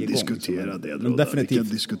varje gång. Vi kan diskutera det, Rodda.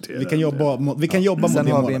 Definitivt. Vi kan jobba mot sen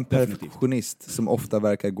det har målet. vi en perfektionist som ofta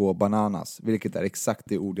verkar gå bananas, vilket är exakt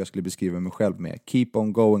det ord jag skulle beskriva mig själv med. Keep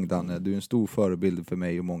on going, Danne. Du är en stor förebild för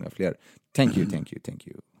mig och många fler. Thank you.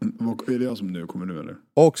 Är det jag som nu kommer nu eller?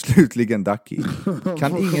 Och slutligen Ducky.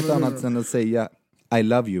 Kan inget annat än att säga I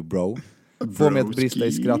love you bro. Få mig att brista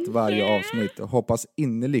i skratt varje avsnitt. Och hoppas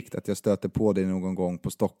innerligt att jag stöter på dig någon gång på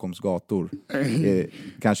Stockholms gator.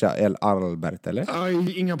 Kanske El Albert eller?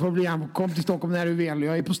 Aj, inga problem. Kom till Stockholm när du vill.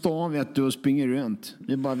 Jag är på stan vet du och springer runt.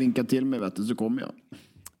 Det är bara vinka till mig vet du så kommer jag.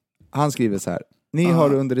 Han skriver så här. Ni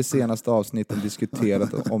har under det senaste avsnitten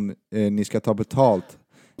diskuterat om ni ska ta betalt.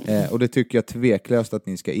 Och det tycker jag tveklöst att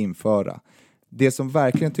ni ska införa. Det som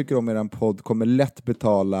verkligen tycker om er podd kommer lätt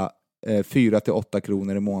betala 4-8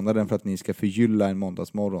 kronor i månaden för att ni ska förgylla en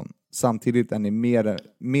måndagsmorgon. Samtidigt är ni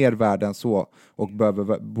mer värda än så och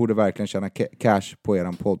borde verkligen tjäna cash på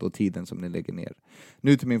er podd och tiden som ni lägger ner.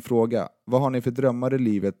 Nu till min fråga. Vad har ni för drömmar i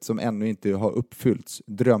livet som ännu inte har uppfyllts?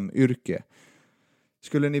 Drömyrke.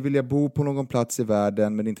 Skulle ni vilja bo på någon plats i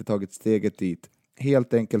världen men inte tagit steget dit?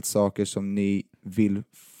 Helt enkelt saker som ni vill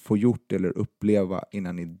få gjort eller uppleva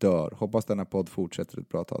innan ni dör. Hoppas denna podd fortsätter ett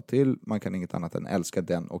bra tag till. Man kan inget annat än älska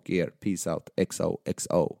den och er. Peace out.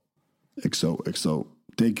 XOXO. XOXO.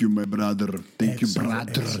 Thank you my brother. Thank you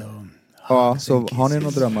brother. Ja, så har ni några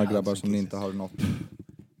drömmar grabbar som ni inte har nått?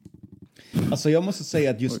 Alltså jag måste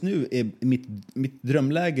säga att just nu är mitt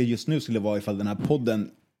drömläge just nu skulle vara ifall den här podden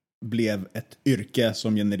blev ett yrke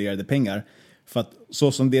som genererade pengar. För att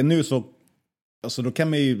så som det är nu så alltså då kan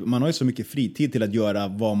man har ju så mycket fritid till att göra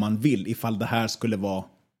vad man vill ifall det här skulle vara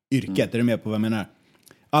yrket. Är du med på vad jag menar?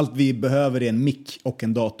 Allt vi behöver är en mick och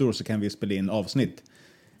en dator så kan vi spela in avsnitt.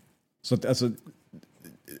 Så att, alltså,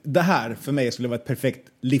 det här för mig skulle vara ett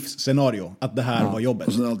perfekt livsscenario. Att det här var jobbet.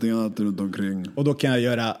 Och sen allting annat runt omkring. Och då kan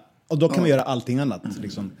man göra allting annat.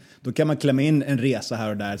 Liksom. Då kan man klämma in en resa här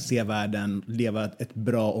och där, se världen, leva ett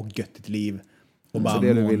bra och göttigt liv. Och bara så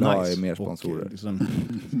det du vill ha nice. är mer sponsorer. Liksom,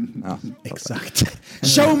 ja, exakt.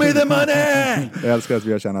 Show me the money! Jag älskar att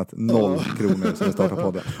vi har tjänat 0 kronor sen vi startade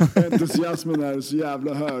podden. Entusiasmen är så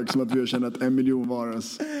jävla hög som att vi har tjänat 1 miljon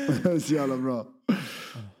varas. Det är så jävla bra.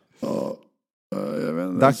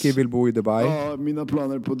 Ducky vill bo i Dubai. Ja, mina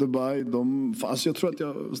planer på Dubai. Fast jag tror att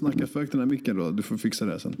jag snackar för högt den här micken då. Du får fixa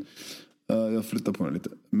det sen. Jag flyttar på den lite.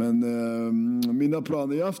 Men mina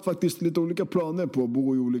planer. Jag har haft faktiskt lite olika planer på att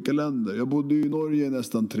bo i olika länder. Jag bodde i Norge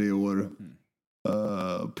nästan 3 år.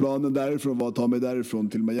 Planen därifrån var att ta mig därifrån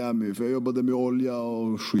till Miami. För jag jobbade med olja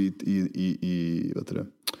och skit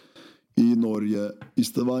i Norge, i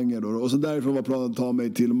Stavanger då. Och så därifrån var planen att ta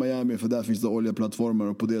mig till Miami. För där finns det oljeplattformar.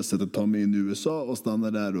 Och på det sättet ta mig in i USA och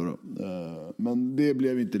stanna där då. Men det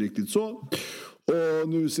blev inte riktigt så. Och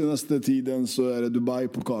nu senaste tiden så är det Dubai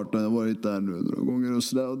på kartan. Jag har varit där nu några gånger och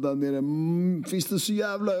sådär. Och där nere finns det så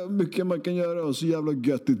jävla mycket man kan göra. Och så jävla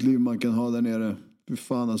göttigt liv man kan ha där nere. Fy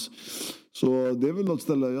fan alltså. Så det är väl något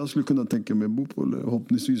ställe jag skulle kunna tänka mig bo på. Eller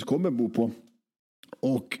förhoppningsvis kommer bo på.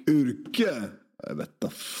 Och yrke. Jag vet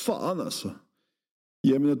inte fan alltså.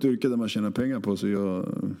 Ge mig ett yrke där man tjänar pengar på. Så jag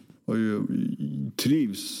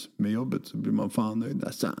trivs med jobbet. Så blir man fan nöjd.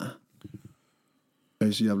 Alltså. Jag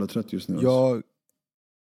är så jävla trött just nu.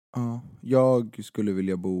 Jag skulle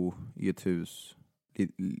vilja bo i ett hus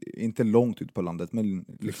inte långt ut på landet, men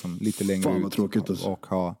liksom lite längre Fan, ut. vad tråkigt, alltså. Och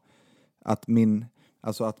ha att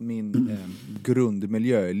min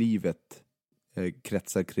grundmiljö i livet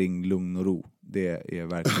kretsar kring lugn och ro. Det är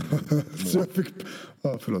verkligen Så jag fick...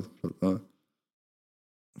 förlåt. Ja.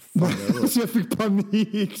 Fan, så jag fick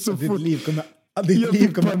panik så fort. Ditt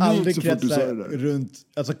liv kommer aldrig så fort du sa kretsa det där. runt,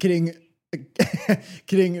 alltså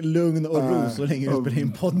kring lugn och ro så länge du spelar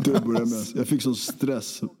in podcast. Jag fick sån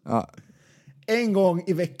stress. Ja. En gång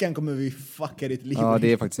i veckan kommer vi fucka ditt liv. Ja,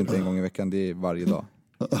 det är faktiskt inte en gång i veckan, det är varje dag.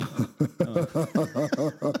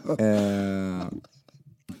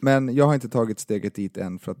 Men jag har inte tagit steget dit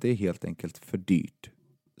än för att det är helt enkelt för dyrt.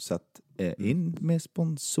 Så att in med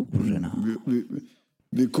sponsorerna.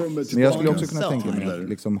 Vi kommer till. Men jag skulle också kunna tänka mig att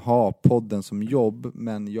liksom ha podden som jobb,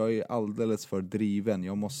 men jag är alldeles för driven.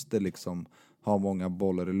 Jag måste liksom ha många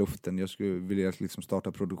bollar i luften. Jag skulle vilja liksom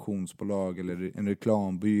starta produktionsbolag eller en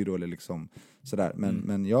reklambyrå eller liksom sådär.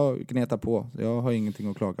 Men jag gnetar på. Jag har ingenting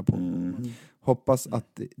att klaga på. Hoppas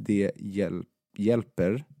att det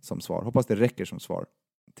hjälper som svar. Hoppas det räcker som svar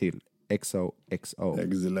till XOXO.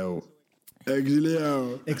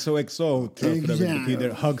 XOXO tror jag det betyder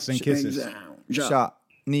hugs and kisses. Tja,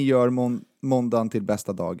 ni gör måndagen till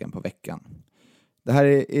bästa dagen på veckan. Det här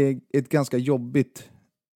är ett ganska jobbigt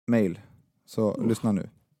mejl. Så lyssna nu.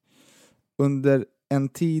 Under en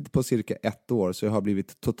tid på cirka 1 år så jag har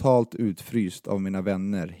blivit totalt utfryst av mina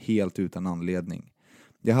vänner helt utan anledning.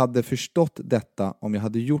 Jag hade förstått detta om jag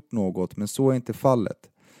hade gjort något, men så är inte fallet.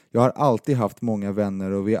 Jag har alltid haft många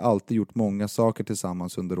vänner och vi har alltid gjort många saker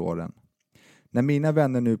tillsammans under åren. När mina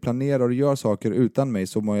vänner nu planerar och gör saker utan mig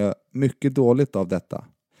så mår jag mycket dåligt av detta.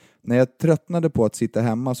 När jag tröttnade på att sitta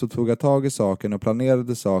hemma så tog jag tag i saken och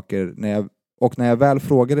planerade saker. När jag väl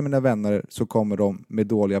frågade mina vänner så kommer de med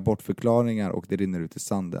dåliga bortförklaringar och det rinner ut i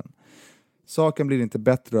sanden. Saken blir inte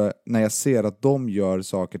bättre när jag ser att de gör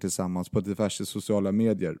saker tillsammans på diverse sociala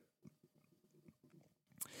medier.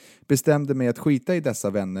 Bestämde mig att skita i dessa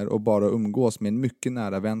vänner och bara umgås med en mycket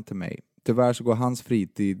nära vän till mig. Tyvärr så går hans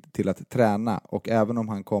fritid till att träna och även om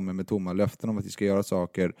han kommer med tomma löften om att vi ska göra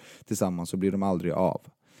saker tillsammans så blir de aldrig av.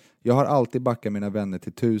 Jag har alltid backat mina vänner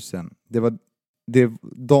till 1000.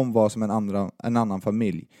 De var som en annan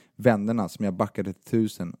familj. Vännerna som jag backade till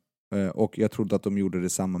 1000 och jag trodde att de gjorde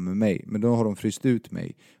detsamma med mig. Men då har de fryst ut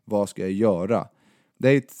mig. Vad ska jag göra? Det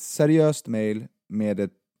är ett seriöst mejl med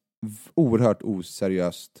ett oerhört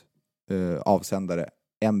oseriöst avsändare.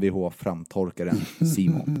 MVH framtorkaren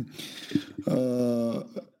Simon.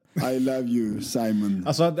 I love you, Simon.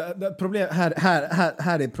 Alltså,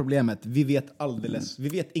 här är problemet. Vi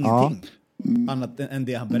vet ingenting annat än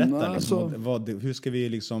det han berättar. Liksom, hur ska vi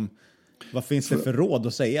liksom... Vad finns det för råd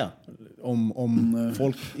att säga om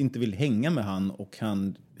folk inte vill hänga med han och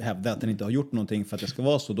han hävdar att han inte har gjort någonting för att det ska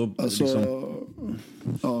vara så? Då, alltså,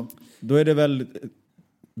 liksom, då är det väl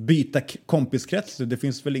byta kompiskrets. Det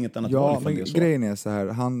finns väl inget annat val. Men grejen är så här.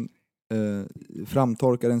 Han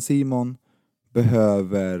framtorkaren Simon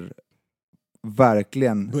behöver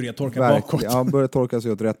verkligen börja torka bakåt. Ja, börja torka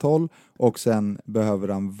sig åt rätt håll och sen behöver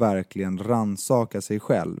han verkligen ransaka sig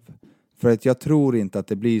själv. För att jag tror inte att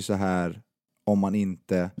det blir så här om man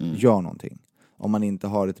inte gör någonting. Om man inte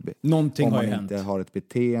har har ett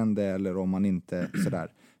beteende eller om man inte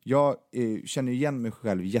sådär. Jag känner igen mig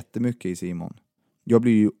själv jättemycket i Simon. Jag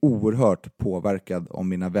blir ju oerhört påverkad om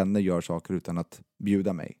mina vänner gör saker utan att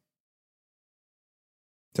bjuda mig.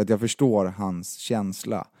 Så att jag förstår hans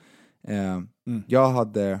känsla. Jag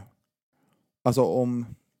hade... Alltså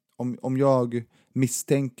om jag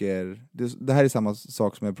misstänker... Det här är samma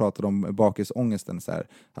sak som jag pratade om bakisångesten. Så här,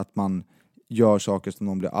 att man gör saker som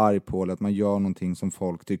någon blir arg på. Eller att man gör någonting som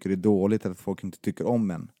folk tycker är dåligt. Eller att folk inte tycker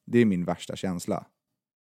om en. Det är min värsta känsla.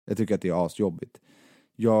 Jag tycker att det är asjobbigt.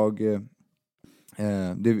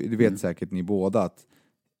 Det vet säkert ni båda att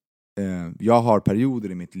jag har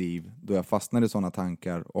perioder i mitt liv då jag fastnar i sådana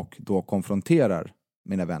tankar och då konfronterar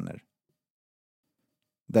mina vänner.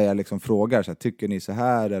 Där jag liksom frågar så här, tycker ni så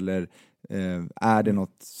här eller är det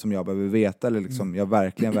något som jag behöver veta eller liksom jag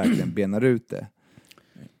verkligen benar ut det.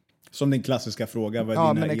 Som din klassiska fråga, vad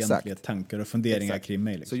är dina egentliga tankar och funderingar kring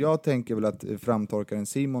mig? Liksom? Så jag tänker väl att framtorkaren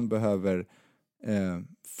Simon behöver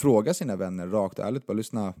fråga sina vänner rakt och ärligt, bara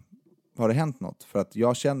lyssna, har det hänt något? För att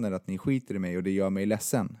jag känner att ni skiter i mig och det gör mig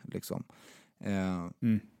ledsen. Liksom.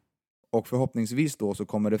 Och förhoppningsvis då så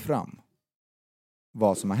kommer det fram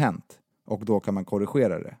vad som har hänt. Och då kan man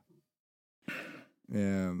korrigera det.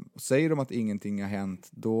 Säger de att ingenting har hänt,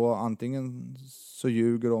 då antingen så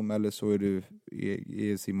ljuger de eller så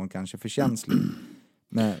är Simon kanske för känslig.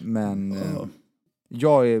 Men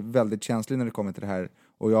Jag är väldigt känslig när det kommer till det här.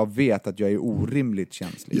 Och jag vet att jag är orimligt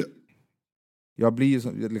känslig. Ja. Jag blir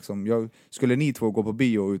ju liksom... skulle ni två gå på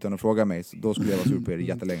bio utan att fråga mig, då skulle jag vara sur på er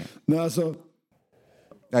jättelänge. Nej, alltså...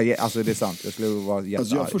 Ja, alltså det är sant. Jag skulle vara jättearg.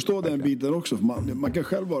 Alltså jag förstår den biten också. För man kan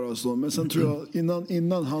själv vara så. Men sen tror jag,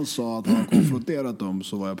 innan han sa att han konfronterat dem,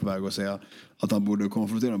 så var jag på väg att säga att han borde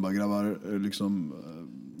konfrontera dem. Bara, grabbar, liksom,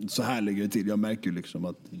 så här ligger det till. Jag märker ju liksom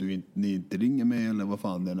att ni inte ringer mig, eller vad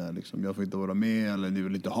fan det är. Liksom. Jag får inte vara med, eller ni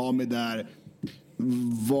vill inte ha mig där.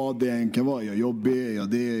 Vad det än kan vara. Jag jobbar, jag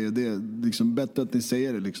det. Liksom bättre att ni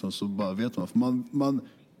säger det, liksom, så bara vet man. För man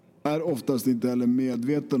är oftast inte heller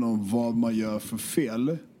medveten om vad man gör för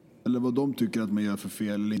fel. Eller vad de tycker att man gör för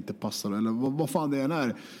fel eller inte passar. Eller vad fan det än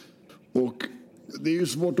är. Och det är ju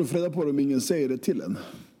svårt att få reda på det om ingen säger det till en.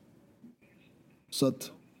 Så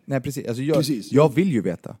att... Nej, precis. Alltså jag vill ju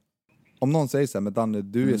veta. Om någon säger så här, men Danne,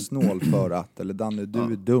 du är snål för att. Eller Danne, du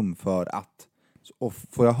är dum för att. Och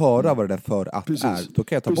får jag höra vad det där för att är, då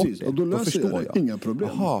kan jag ta bort det. Och då förstår jag. Inga problem.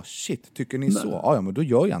 Jaha, shit, tycker ni så? Ja, men då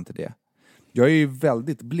gör jag inte det. Jag är ju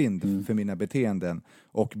väldigt blind för mina beteenden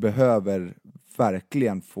och behöver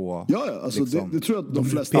verkligen få... Ja, alltså liksom, det tror jag att de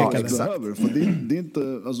flesta behöver. För det är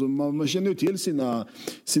inte, alltså man känner ju till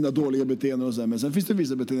sina dåliga beteenden och så här, men sen finns det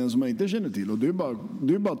vissa beteenden som man inte känner till. Och det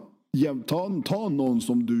är bara ta någon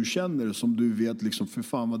som du känner, som du vet liksom, för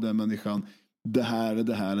fan vad den människan, det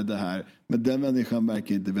här. Men den människan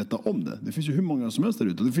verkar inte veta om det. Det finns ju hur många som helst där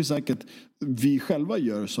ute. Det finns säkert, vi själva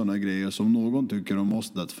gör sådana grejer som någon tycker om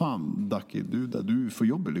oss, att fan, Ducky, du får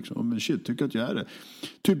jobbigt liksom. Men shit, tycker att jag är det.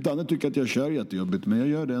 Typ Danne tycker att jag kör jättejobbigt, men jag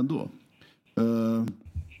gör det ändå.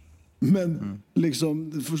 Men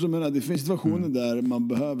liksom, förstår man, det finns situationer där man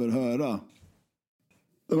behöver höra.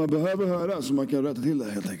 Där man behöver höra så man kan rätta till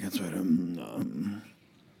det helt enkelt. Så är det.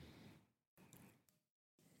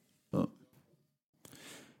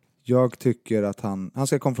 Jag tycker att han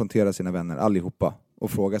ska konfrontera sina vänner allihopa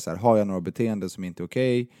och fråga så här: har jag några beteenden som inte är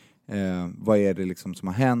okej? Vad är det liksom som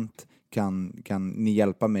har hänt? Kan ni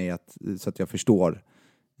hjälpa mig så att jag förstår?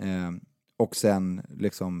 Och sen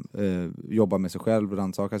liksom jobba med sig själv,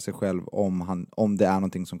 rannsaka sig själv om det är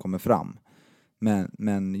någonting som kommer fram.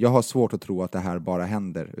 Men jag har svårt att tro att det här bara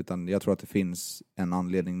händer, utan jag tror att det finns en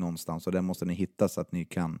anledning någonstans, och den måste ni hitta så att ni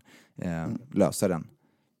kan lösa den.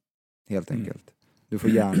 Helt enkelt. Du får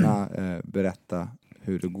gärna berätta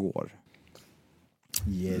hur det går.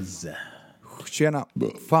 Yes. Tjena,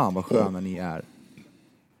 fan vad sköna ni är.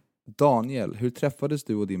 Daniel, hur träffades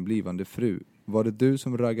du och din blivande fru? Var det du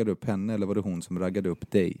som raggade upp henne eller var det hon som raggade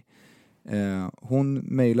upp dig? Hon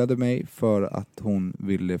mejlade mig för att hon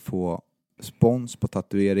ville få spons på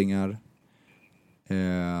tatueringar.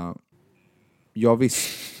 Jag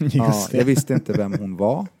visste inte vem hon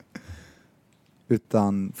var,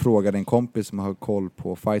 utan frågade en kompis som har koll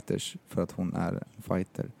på fighters, för att hon är en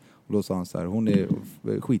fighter. Och då sa han så här: hon är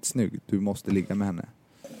skitsnygg, du måste ligga med henne.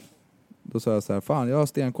 Då sa jag så här: fan, jag har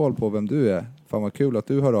stenkoll på vem du är. Fan vad kul att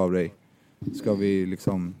du hör av dig. Ska vi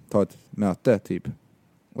liksom ta ett möte typ?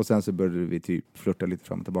 Och sen så började vi typ flirta lite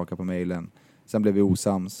fram och tillbaka på mejlen. Sen blev vi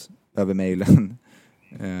osams över mejlen.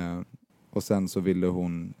 Och sen så ville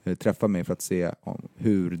hon träffa mig för att se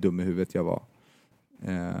hur dum i huvudet jag var.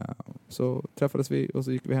 Så träffades vi och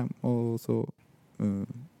så gick vi hem. Och så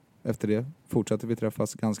efter det fortsatte vi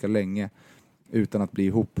träffas ganska länge utan att bli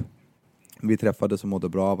ihop. Vi träffades och mådde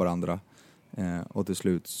bra av varandra. Och till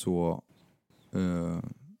slut så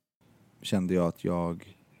kände jag att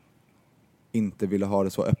jag inte ville ha det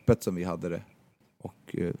så öppet som vi hade det.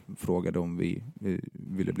 Och frågade om vi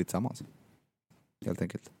ville bli tillsammans. Helt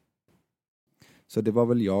enkelt. Så det var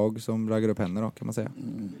väl jag som raggade upp henne då, kan man säga.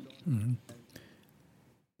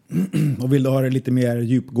 Och vill du ha det lite mer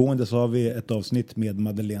djupgående så har vi ett avsnitt med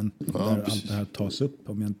Madeleine där precis. allt det här tas upp,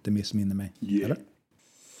 om jag inte missminner mig. Yeah.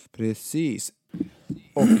 Precis.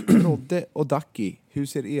 Och Rodde och Ducky, hur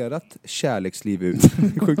ser ert kärleksliv ut?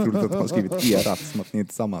 Sjukt roligt att ha skrivit erat, som att ni är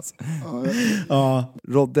tillsammans. Ja.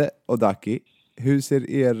 Rodde och Ducky, hur ser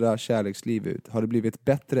era kärleksliv ut? Har det blivit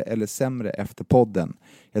bättre eller sämre efter podden?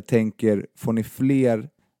 Jag tänker, får ni fler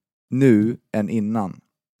nu än innan?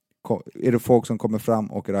 Är det folk som kommer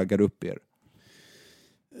fram och raggar upp er?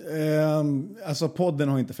 Alltså podden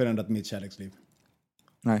har inte förändrat mitt kärleksliv.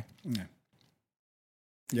 Nej.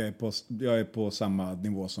 Jag är på samma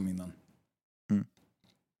nivå som innan.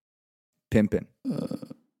 Pimpin.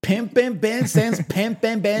 Pimpin, Bensens,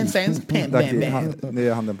 pimpin, Bensens, pimpin. Nu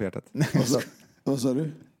är handen på hjärtat. Vad sa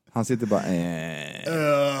du? Han sitter bara...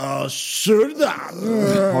 Surda!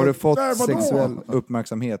 Har du fått sexuell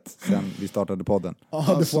uppmärksamhet sen vi startade podden?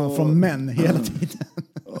 Ja, det får från män hela tiden.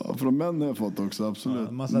 Ja, från män har jag fått också, absolut.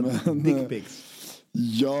 Ja, massa dickpics.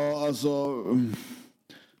 Ja, alltså...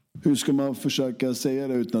 Hur ska man försöka säga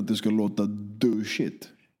det utan att det ska låta douchigt?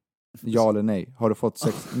 Ja eller nej? Har du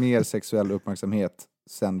fått mer sexuell uppmärksamhet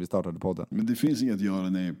sen vi startade podden? Men det finns inget ja eller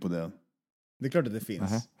nej på det. Det är klart att det finns.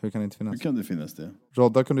 Nähä, hur kan det inte finnas? Hur kan det finnas det?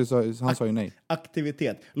 Rodda han sa ju nej.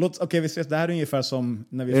 Aktivitet. Vi ses, det här är ungefär som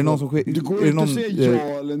när vi Är det någon som Du går inte att säga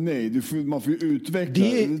ja eller nej. Man får ju utveckla.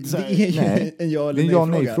 Det är ju Nej, en ja det är eller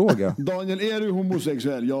en nej-fråga. ja-nej-fråga. Daniel, är du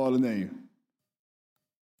homosexuell? Ja eller nej?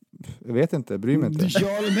 Jag vet inte, bryr mig inte. Ja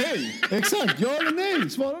eller nej? Exakt, ja eller nej?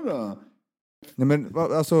 Svara då. Nej men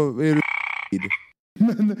alltså, är du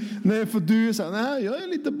Men, nej, för du är såhär, nej jag är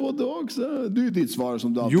lite både också. Du är ditt svar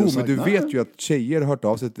som du alltid Jo, har sagt. men du nej. vet ju att tjejer har hört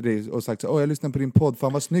av sig till dig och sagt så, jag lyssnar på din podd,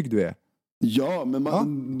 fan vad snygg du är. Ja, men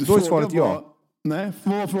då är svaret ja. Nej,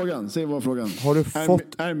 vad var frågan? Säg vad var frågan.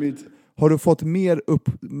 Har du fått mer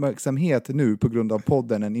uppmärksamhet nu på grund av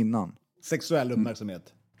podden än innan? Sexuell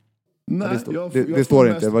uppmärksamhet. Nej, det står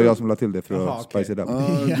inte, det var jag som la till det för att spice it up.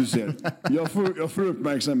 Du ser. Jag får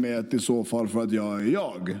uppmärksamhet i så fall för att jag är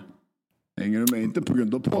jag. Hänger du med? Inte på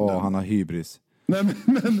grund av podden. Han har hybris. Nej,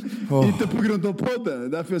 men inte på grund av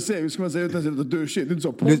podden. Därför jag säger, hur ska man säga utan att du shit. Det är inte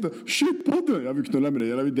så, podden. Shit, podden. Jag vill knulla med dig,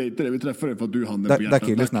 jag vill dejta dig, vi träffar dig för att du är handen på hjärtat.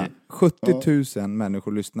 Daki, lyssna. 70 000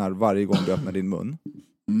 människor lyssnar varje gång du öppnar din mun.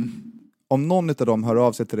 Om någon av dem hör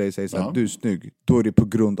av sig till dig och säger så här, du är snygg, då är det på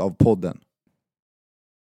grund av podden.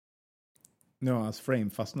 Nu har hans frame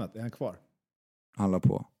fastnat. Är han kvar? Han la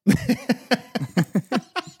på.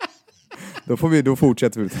 Då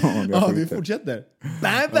fortsätter vi. Ja, vi fortsätter.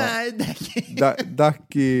 Bye bye.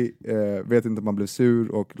 Daki vet inte om han blev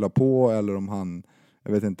sur och la på eller om han,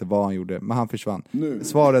 jag vet inte vad han gjorde, men han försvann. Nu.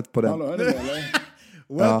 Svaret på den. Hallå, är det eller?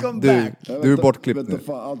 Welcome back. Du är bortklippt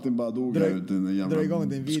nu. Allting bara dog här ute i den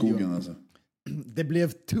jävla skogen alltså. Det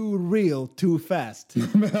blev too real, too fast.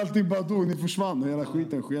 Men allting bara dog, ni försvann och hela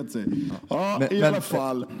skiten sket sig. Ja, i alla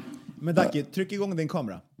fall. Men Daki, tryck igång din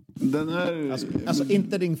kamera. Den här... Alltså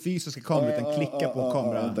inte din fysiska kamera, utan klicka på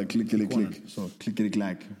kamera. Vänta, klick. Så,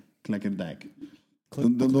 klickeri-klack. Klackeri-dack.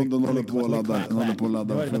 Den håller på att ladda. Den håller på att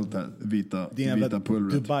ladda fullt här. Vita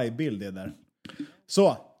pulvret. Dubai-bild är där.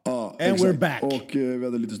 Så, ja, and exakt. we're back. Och vi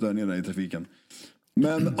hade lite störningar där i trafiken.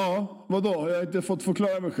 Men ja, vadå? Jag har inte fått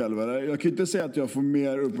förklara mig själv. Eller? Jag kan inte säga att jag får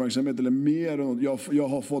mer uppmärksamhet eller mer. Jag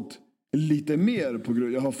har fått lite mer på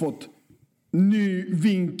grund. Jag har fått ny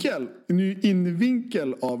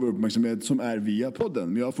invinkel av uppmärksamhet som är via podden.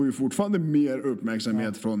 Men jag får ju fortfarande mer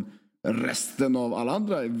uppmärksamhet från resten av alla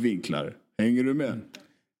andra vinklar. Hänger du med?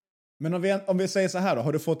 Men om vi säger så här då,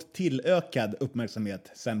 har du fått tillökad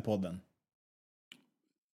uppmärksamhet sen podden?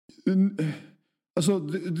 Alltså,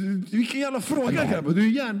 vilken jävla fråga grabbar. Du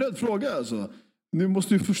är hjärndöd fråga alltså. Nu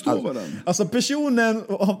måste du förstå varandra. Alltså personen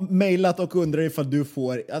har mejlat och undrar ifall du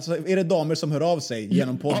får... Alltså är det damer som hör av sig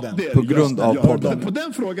genom podden? Ja, på grund av podden. På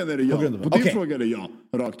den frågan är det ja. På din fråga är det ja.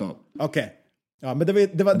 Rakt av. Okej. Ja, men det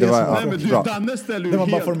var det som Nej, men Danne ställer ju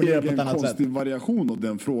helt egen på ett annat konstig sätt. variation av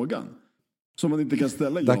den frågan. Som man inte kan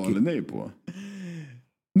ställa ja eller nej på.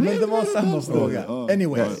 Men det var samma fråga.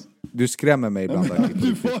 Anyways. Du skrämmer mig ibland.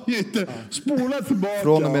 Du får ju inte spola tillbaka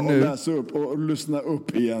från och, med nu, och läsa upp och lyssna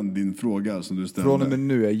upp igen din fråga som du ställde. Från och med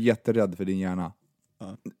nu är jag jätterädd för din hjärna.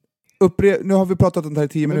 Nu har vi pratat om det här i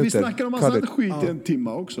 10 minuter. Men vi snackar om massa skit i en timme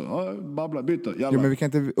också. Ja, babbla, byta. Jo, men vi kan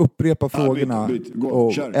inte upprepa frågorna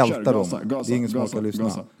och älta dem. Det är ingen som ska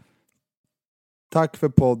lyssna. Tack för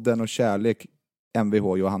podden och kärlek,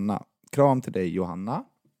 MVH Johanna. Kram till dig, Johanna.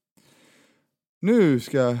 Nu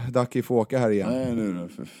ska Daki få åka här igen. Nej, nu då,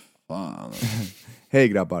 för fan. Hej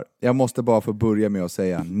grabbar, jag måste bara få börja med att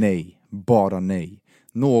säga nej. Bara nej.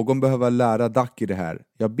 Någon behöver lära Daki det här.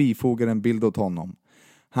 Jag bifogar en bild åt honom.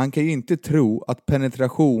 Han kan ju inte tro att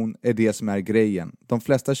penetration är det som är grejen. De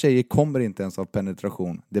flesta tjejer kommer inte ens av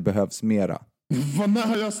penetration. Det behövs mera. När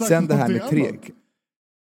har jag sagt sen det här med trek.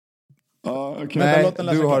 Okay. Nej,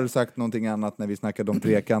 du har sagt någonting annat när vi snackade om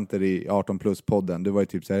trekanter i 18 plus-podden. Du var ju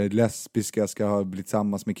typ så här, lesbiska ska ha blivit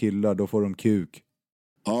tillsammans med killar, då får de kuk.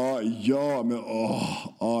 Ja, men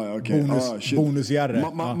okej. Bonusjärre.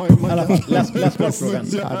 Läs på frågan.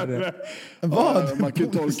 Vad? Man kan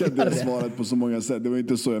ju tolka det svaret på så många sätt. Det var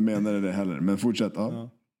inte så jag menade det heller, men fortsätt.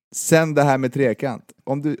 Sen det här med trekant.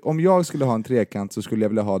 Om jag skulle ha en trekant så skulle jag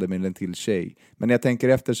vilja ha det med en till tjej. Men när jag tänker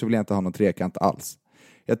efter så vill jag inte ha någon trekant alls.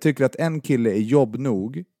 Jag tycker att en kille är jobb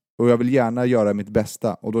nog och jag vill gärna göra mitt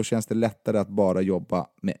bästa och då känns det lättare att bara jobba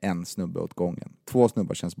med en snubbe åt gången. 2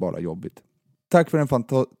 snubbar känns bara jobbigt. Tack för en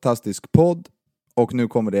fantastisk podd och nu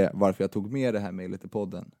kommer det varför jag tog med det här mejlet i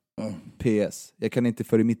podden. PS. Jag kan inte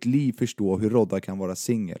för i mitt liv förstå hur Rodda kan vara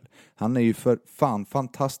singel. Han är ju för fan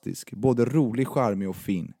fantastisk. Både rolig, charmig och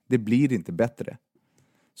fin. Det blir inte bättre.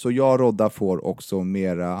 Så jag och Rodda får också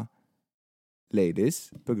mera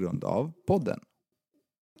ladies, på grund av podden.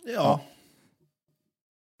 Ja.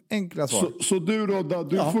 Enkla svar. Så du Rodda,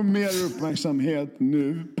 du får mer uppmärksamhet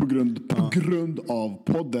nu på grund av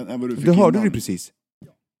podden än vad du fick Det hörde innan. du precis.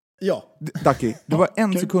 Ja. Ducky, det var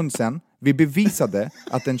en sekund sedan vi bevisade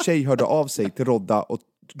att en tjej hörde av sig till Rodda och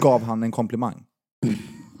gav han en komplimang.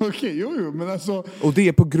 Okej, jo, men alltså... Och det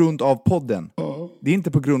är på grund av podden. Det är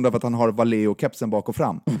inte på grund av att han har Valeo-kepsen bak och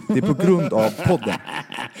fram. Det är på grund av podden.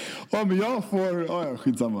 Ja, men jag får... Ja,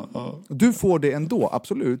 skitsamma. Ja. Du får det ändå,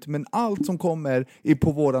 absolut. Men allt som kommer är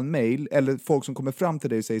på våran mail, eller folk som kommer fram till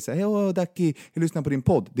dig och säger så här: hej Ducky, jag lyssnar på din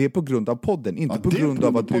podd. Det är på grund av podden, inte på grund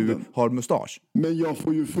av att du har mustasch. Men jag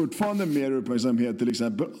får ju fortfarande mer uppmärksamhet, till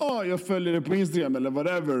exempel. Jag följer det på Instagram eller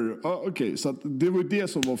whatever. Okej, så att det var ju det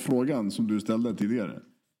som var frågan som du ställde tidigare.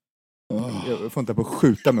 Jag får inte på att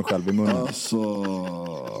skjuta mig själv i munnen. Alltså,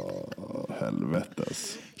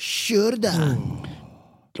 helvetes. Körda.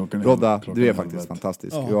 Rodda, du är faktiskt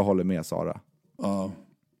fantastisk. Jag håller med Sara. Ja,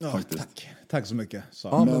 faktiskt. Tack så mycket.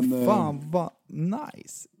 Ja, men fan vad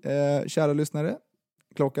nice. Kära lyssnare,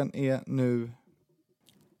 klockan är nu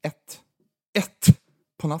 1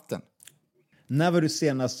 på natten. När var du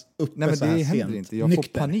senast uppe? Nej, men så det här händer sent? inte. Jag Nykter.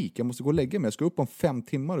 får panik. Jag måste gå och lägga mig. Jag ska upp om 5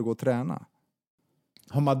 timmar och gå och träna.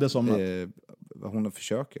 Har Madde somnat? Hon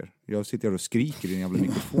försöker. Jag sitter här och skriker i en jävla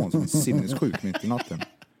mikrofon som är sinnessjuk mitt i natten.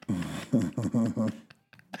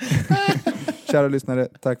 Kära lyssnare,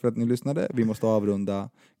 tack för att ni lyssnade. Vi måste avrunda.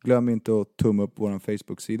 Glöm inte att tumma upp vår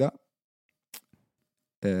Facebook-sida.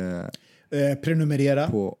 Prenumerera.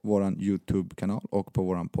 På vår YouTube-kanal och på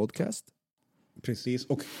vår podcast. Precis.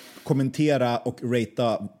 Och kommentera och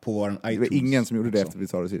ratea på vår iTunes. Det var ingen som gjorde det efter vi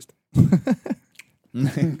sa det sist.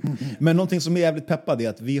 Men någonting som är jävligt peppad är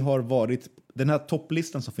att vi har varit, den här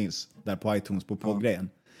topplistan som finns där på iTunes på poddgrejen,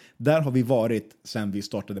 där har vi varit sen vi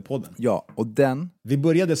startade podden. Ja, och den... Vi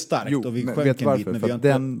började starkt och vi men sjönk vet en varför? bit. Men för vi har att inte...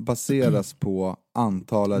 den baseras på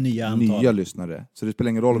antalet nya lyssnare. Så det spelar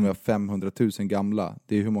ingen roll om vi har 500 000 gamla.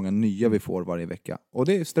 Det är hur många nya vi får varje vecka. Och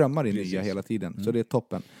det strömmar in nya hela tiden. Så det är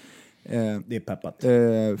toppen. Det är peppat.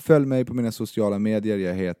 Följ mig på mina sociala medier.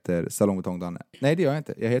 Jag heter Salongbetong Danne. Nej, det gör jag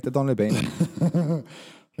inte. Jag heter Daniel Bain.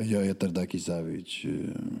 Jag heter Ducky Savage.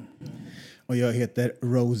 Och jag heter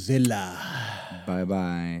Rosilla. Bye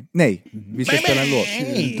bye. Nej, vi ska spela en låt.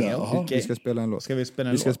 Okay. Vi ska spela en låt. Ska vi spela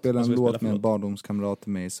en vi ska låt? spela en Vad ska vi låt spela för med en låt? barndomskamrat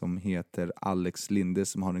till mig som heter Alex Linde,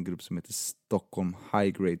 som har en grupp som heter Stockholm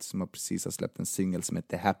High Grade, som har precis har släppt en singel som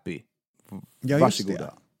heter Happy. Ja, just Varsågoda.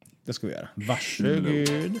 det. Det ska vi göra.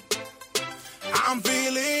 Varsågod. I'm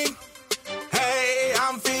feeling, hey,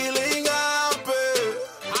 I'm feeling up.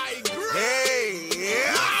 Hey,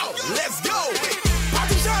 yeah, let's go.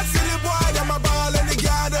 Popping shots to the boy, I'm a ball in the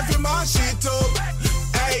garden for my shit up.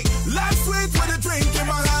 Hey, life sweet with a drink in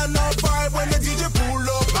my hand, no vibe when the DJ pull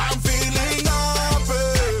up. I'm feeling up,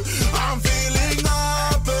 I'm feeling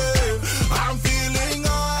up, I'm feeling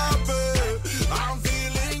up, I'm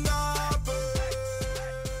feeling up.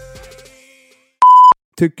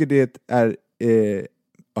 Tycker det är...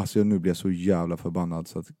 alltså nu blir jag så jävla förbannad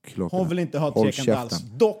så att klockan... Hon vill inte ha Håll trekant käften. alls.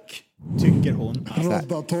 Dock tycker hon att...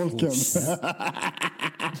 Rodda tolken.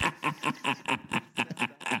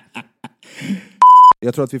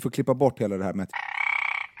 Jag tror att vi får klippa bort hela det här med...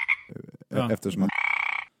 Ja. Eftersom att...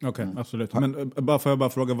 Okej, absolut. Men får jag bara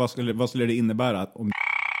fråga, vad skulle det innebära om...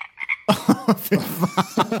 Fy fan,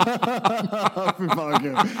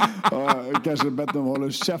 okej. Kanske är bättre om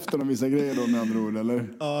håller käften om vissa grejer då, med andra ord,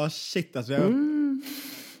 eller? Shit, alltså jag...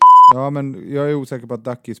 Ja, men jag är osäker på att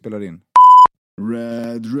Ducky spelar in.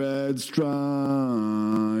 Red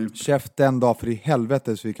stripe. Käften då, för i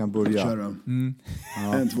helvete, så vi kan börja. Kör då.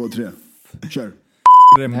 1, 2, 3. Kör.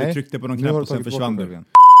 Du tryckte på någon nu har knapp du och sen tagit bort försvann den du. igen.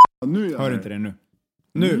 Nu gör Hör jag inte det nu?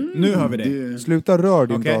 Nu hör vi det. Sluta rör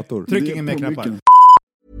din Okej, dator. tryck Det är ingen mer på knappar. micken.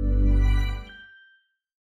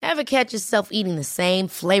 Ever catch yourself eating the same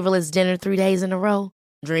flavorless dinner 3 days in a row?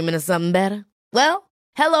 Dreaming of something better? Well,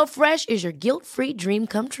 HelloFresh is your guilt-free dream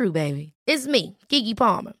come true, baby. It's me, Keke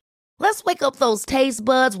Palmer. Let's wake up those taste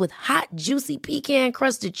buds with hot, juicy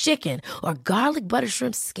pecan-crusted chicken or garlic butter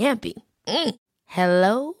shrimp scampi.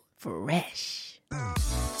 Hello Fresh.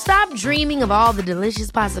 Stop dreaming of all the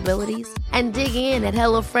delicious possibilities and dig in at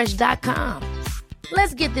HelloFresh.com.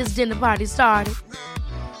 Let's get this dinner party started.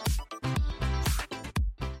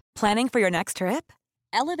 Planning for your next trip?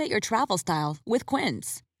 Elevate your travel style with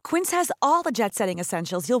Quince. Quince has all the jet-setting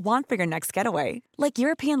essentials you'll want for your next getaway, like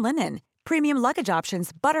European linen, premium luggage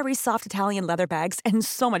options, buttery soft Italian leather bags, and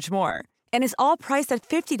so much more. And is all priced at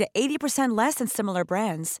 50 to 80% less than similar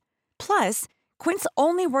brands. Plus, Quince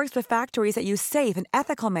only works with factories that use safe and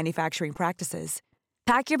ethical manufacturing practices.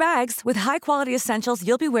 Pack your bags with high-quality essentials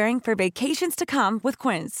you'll be wearing for vacations to come with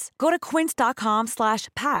Quince. Go to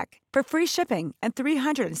quince.com/pack for free shipping and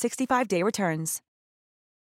 365-day returns.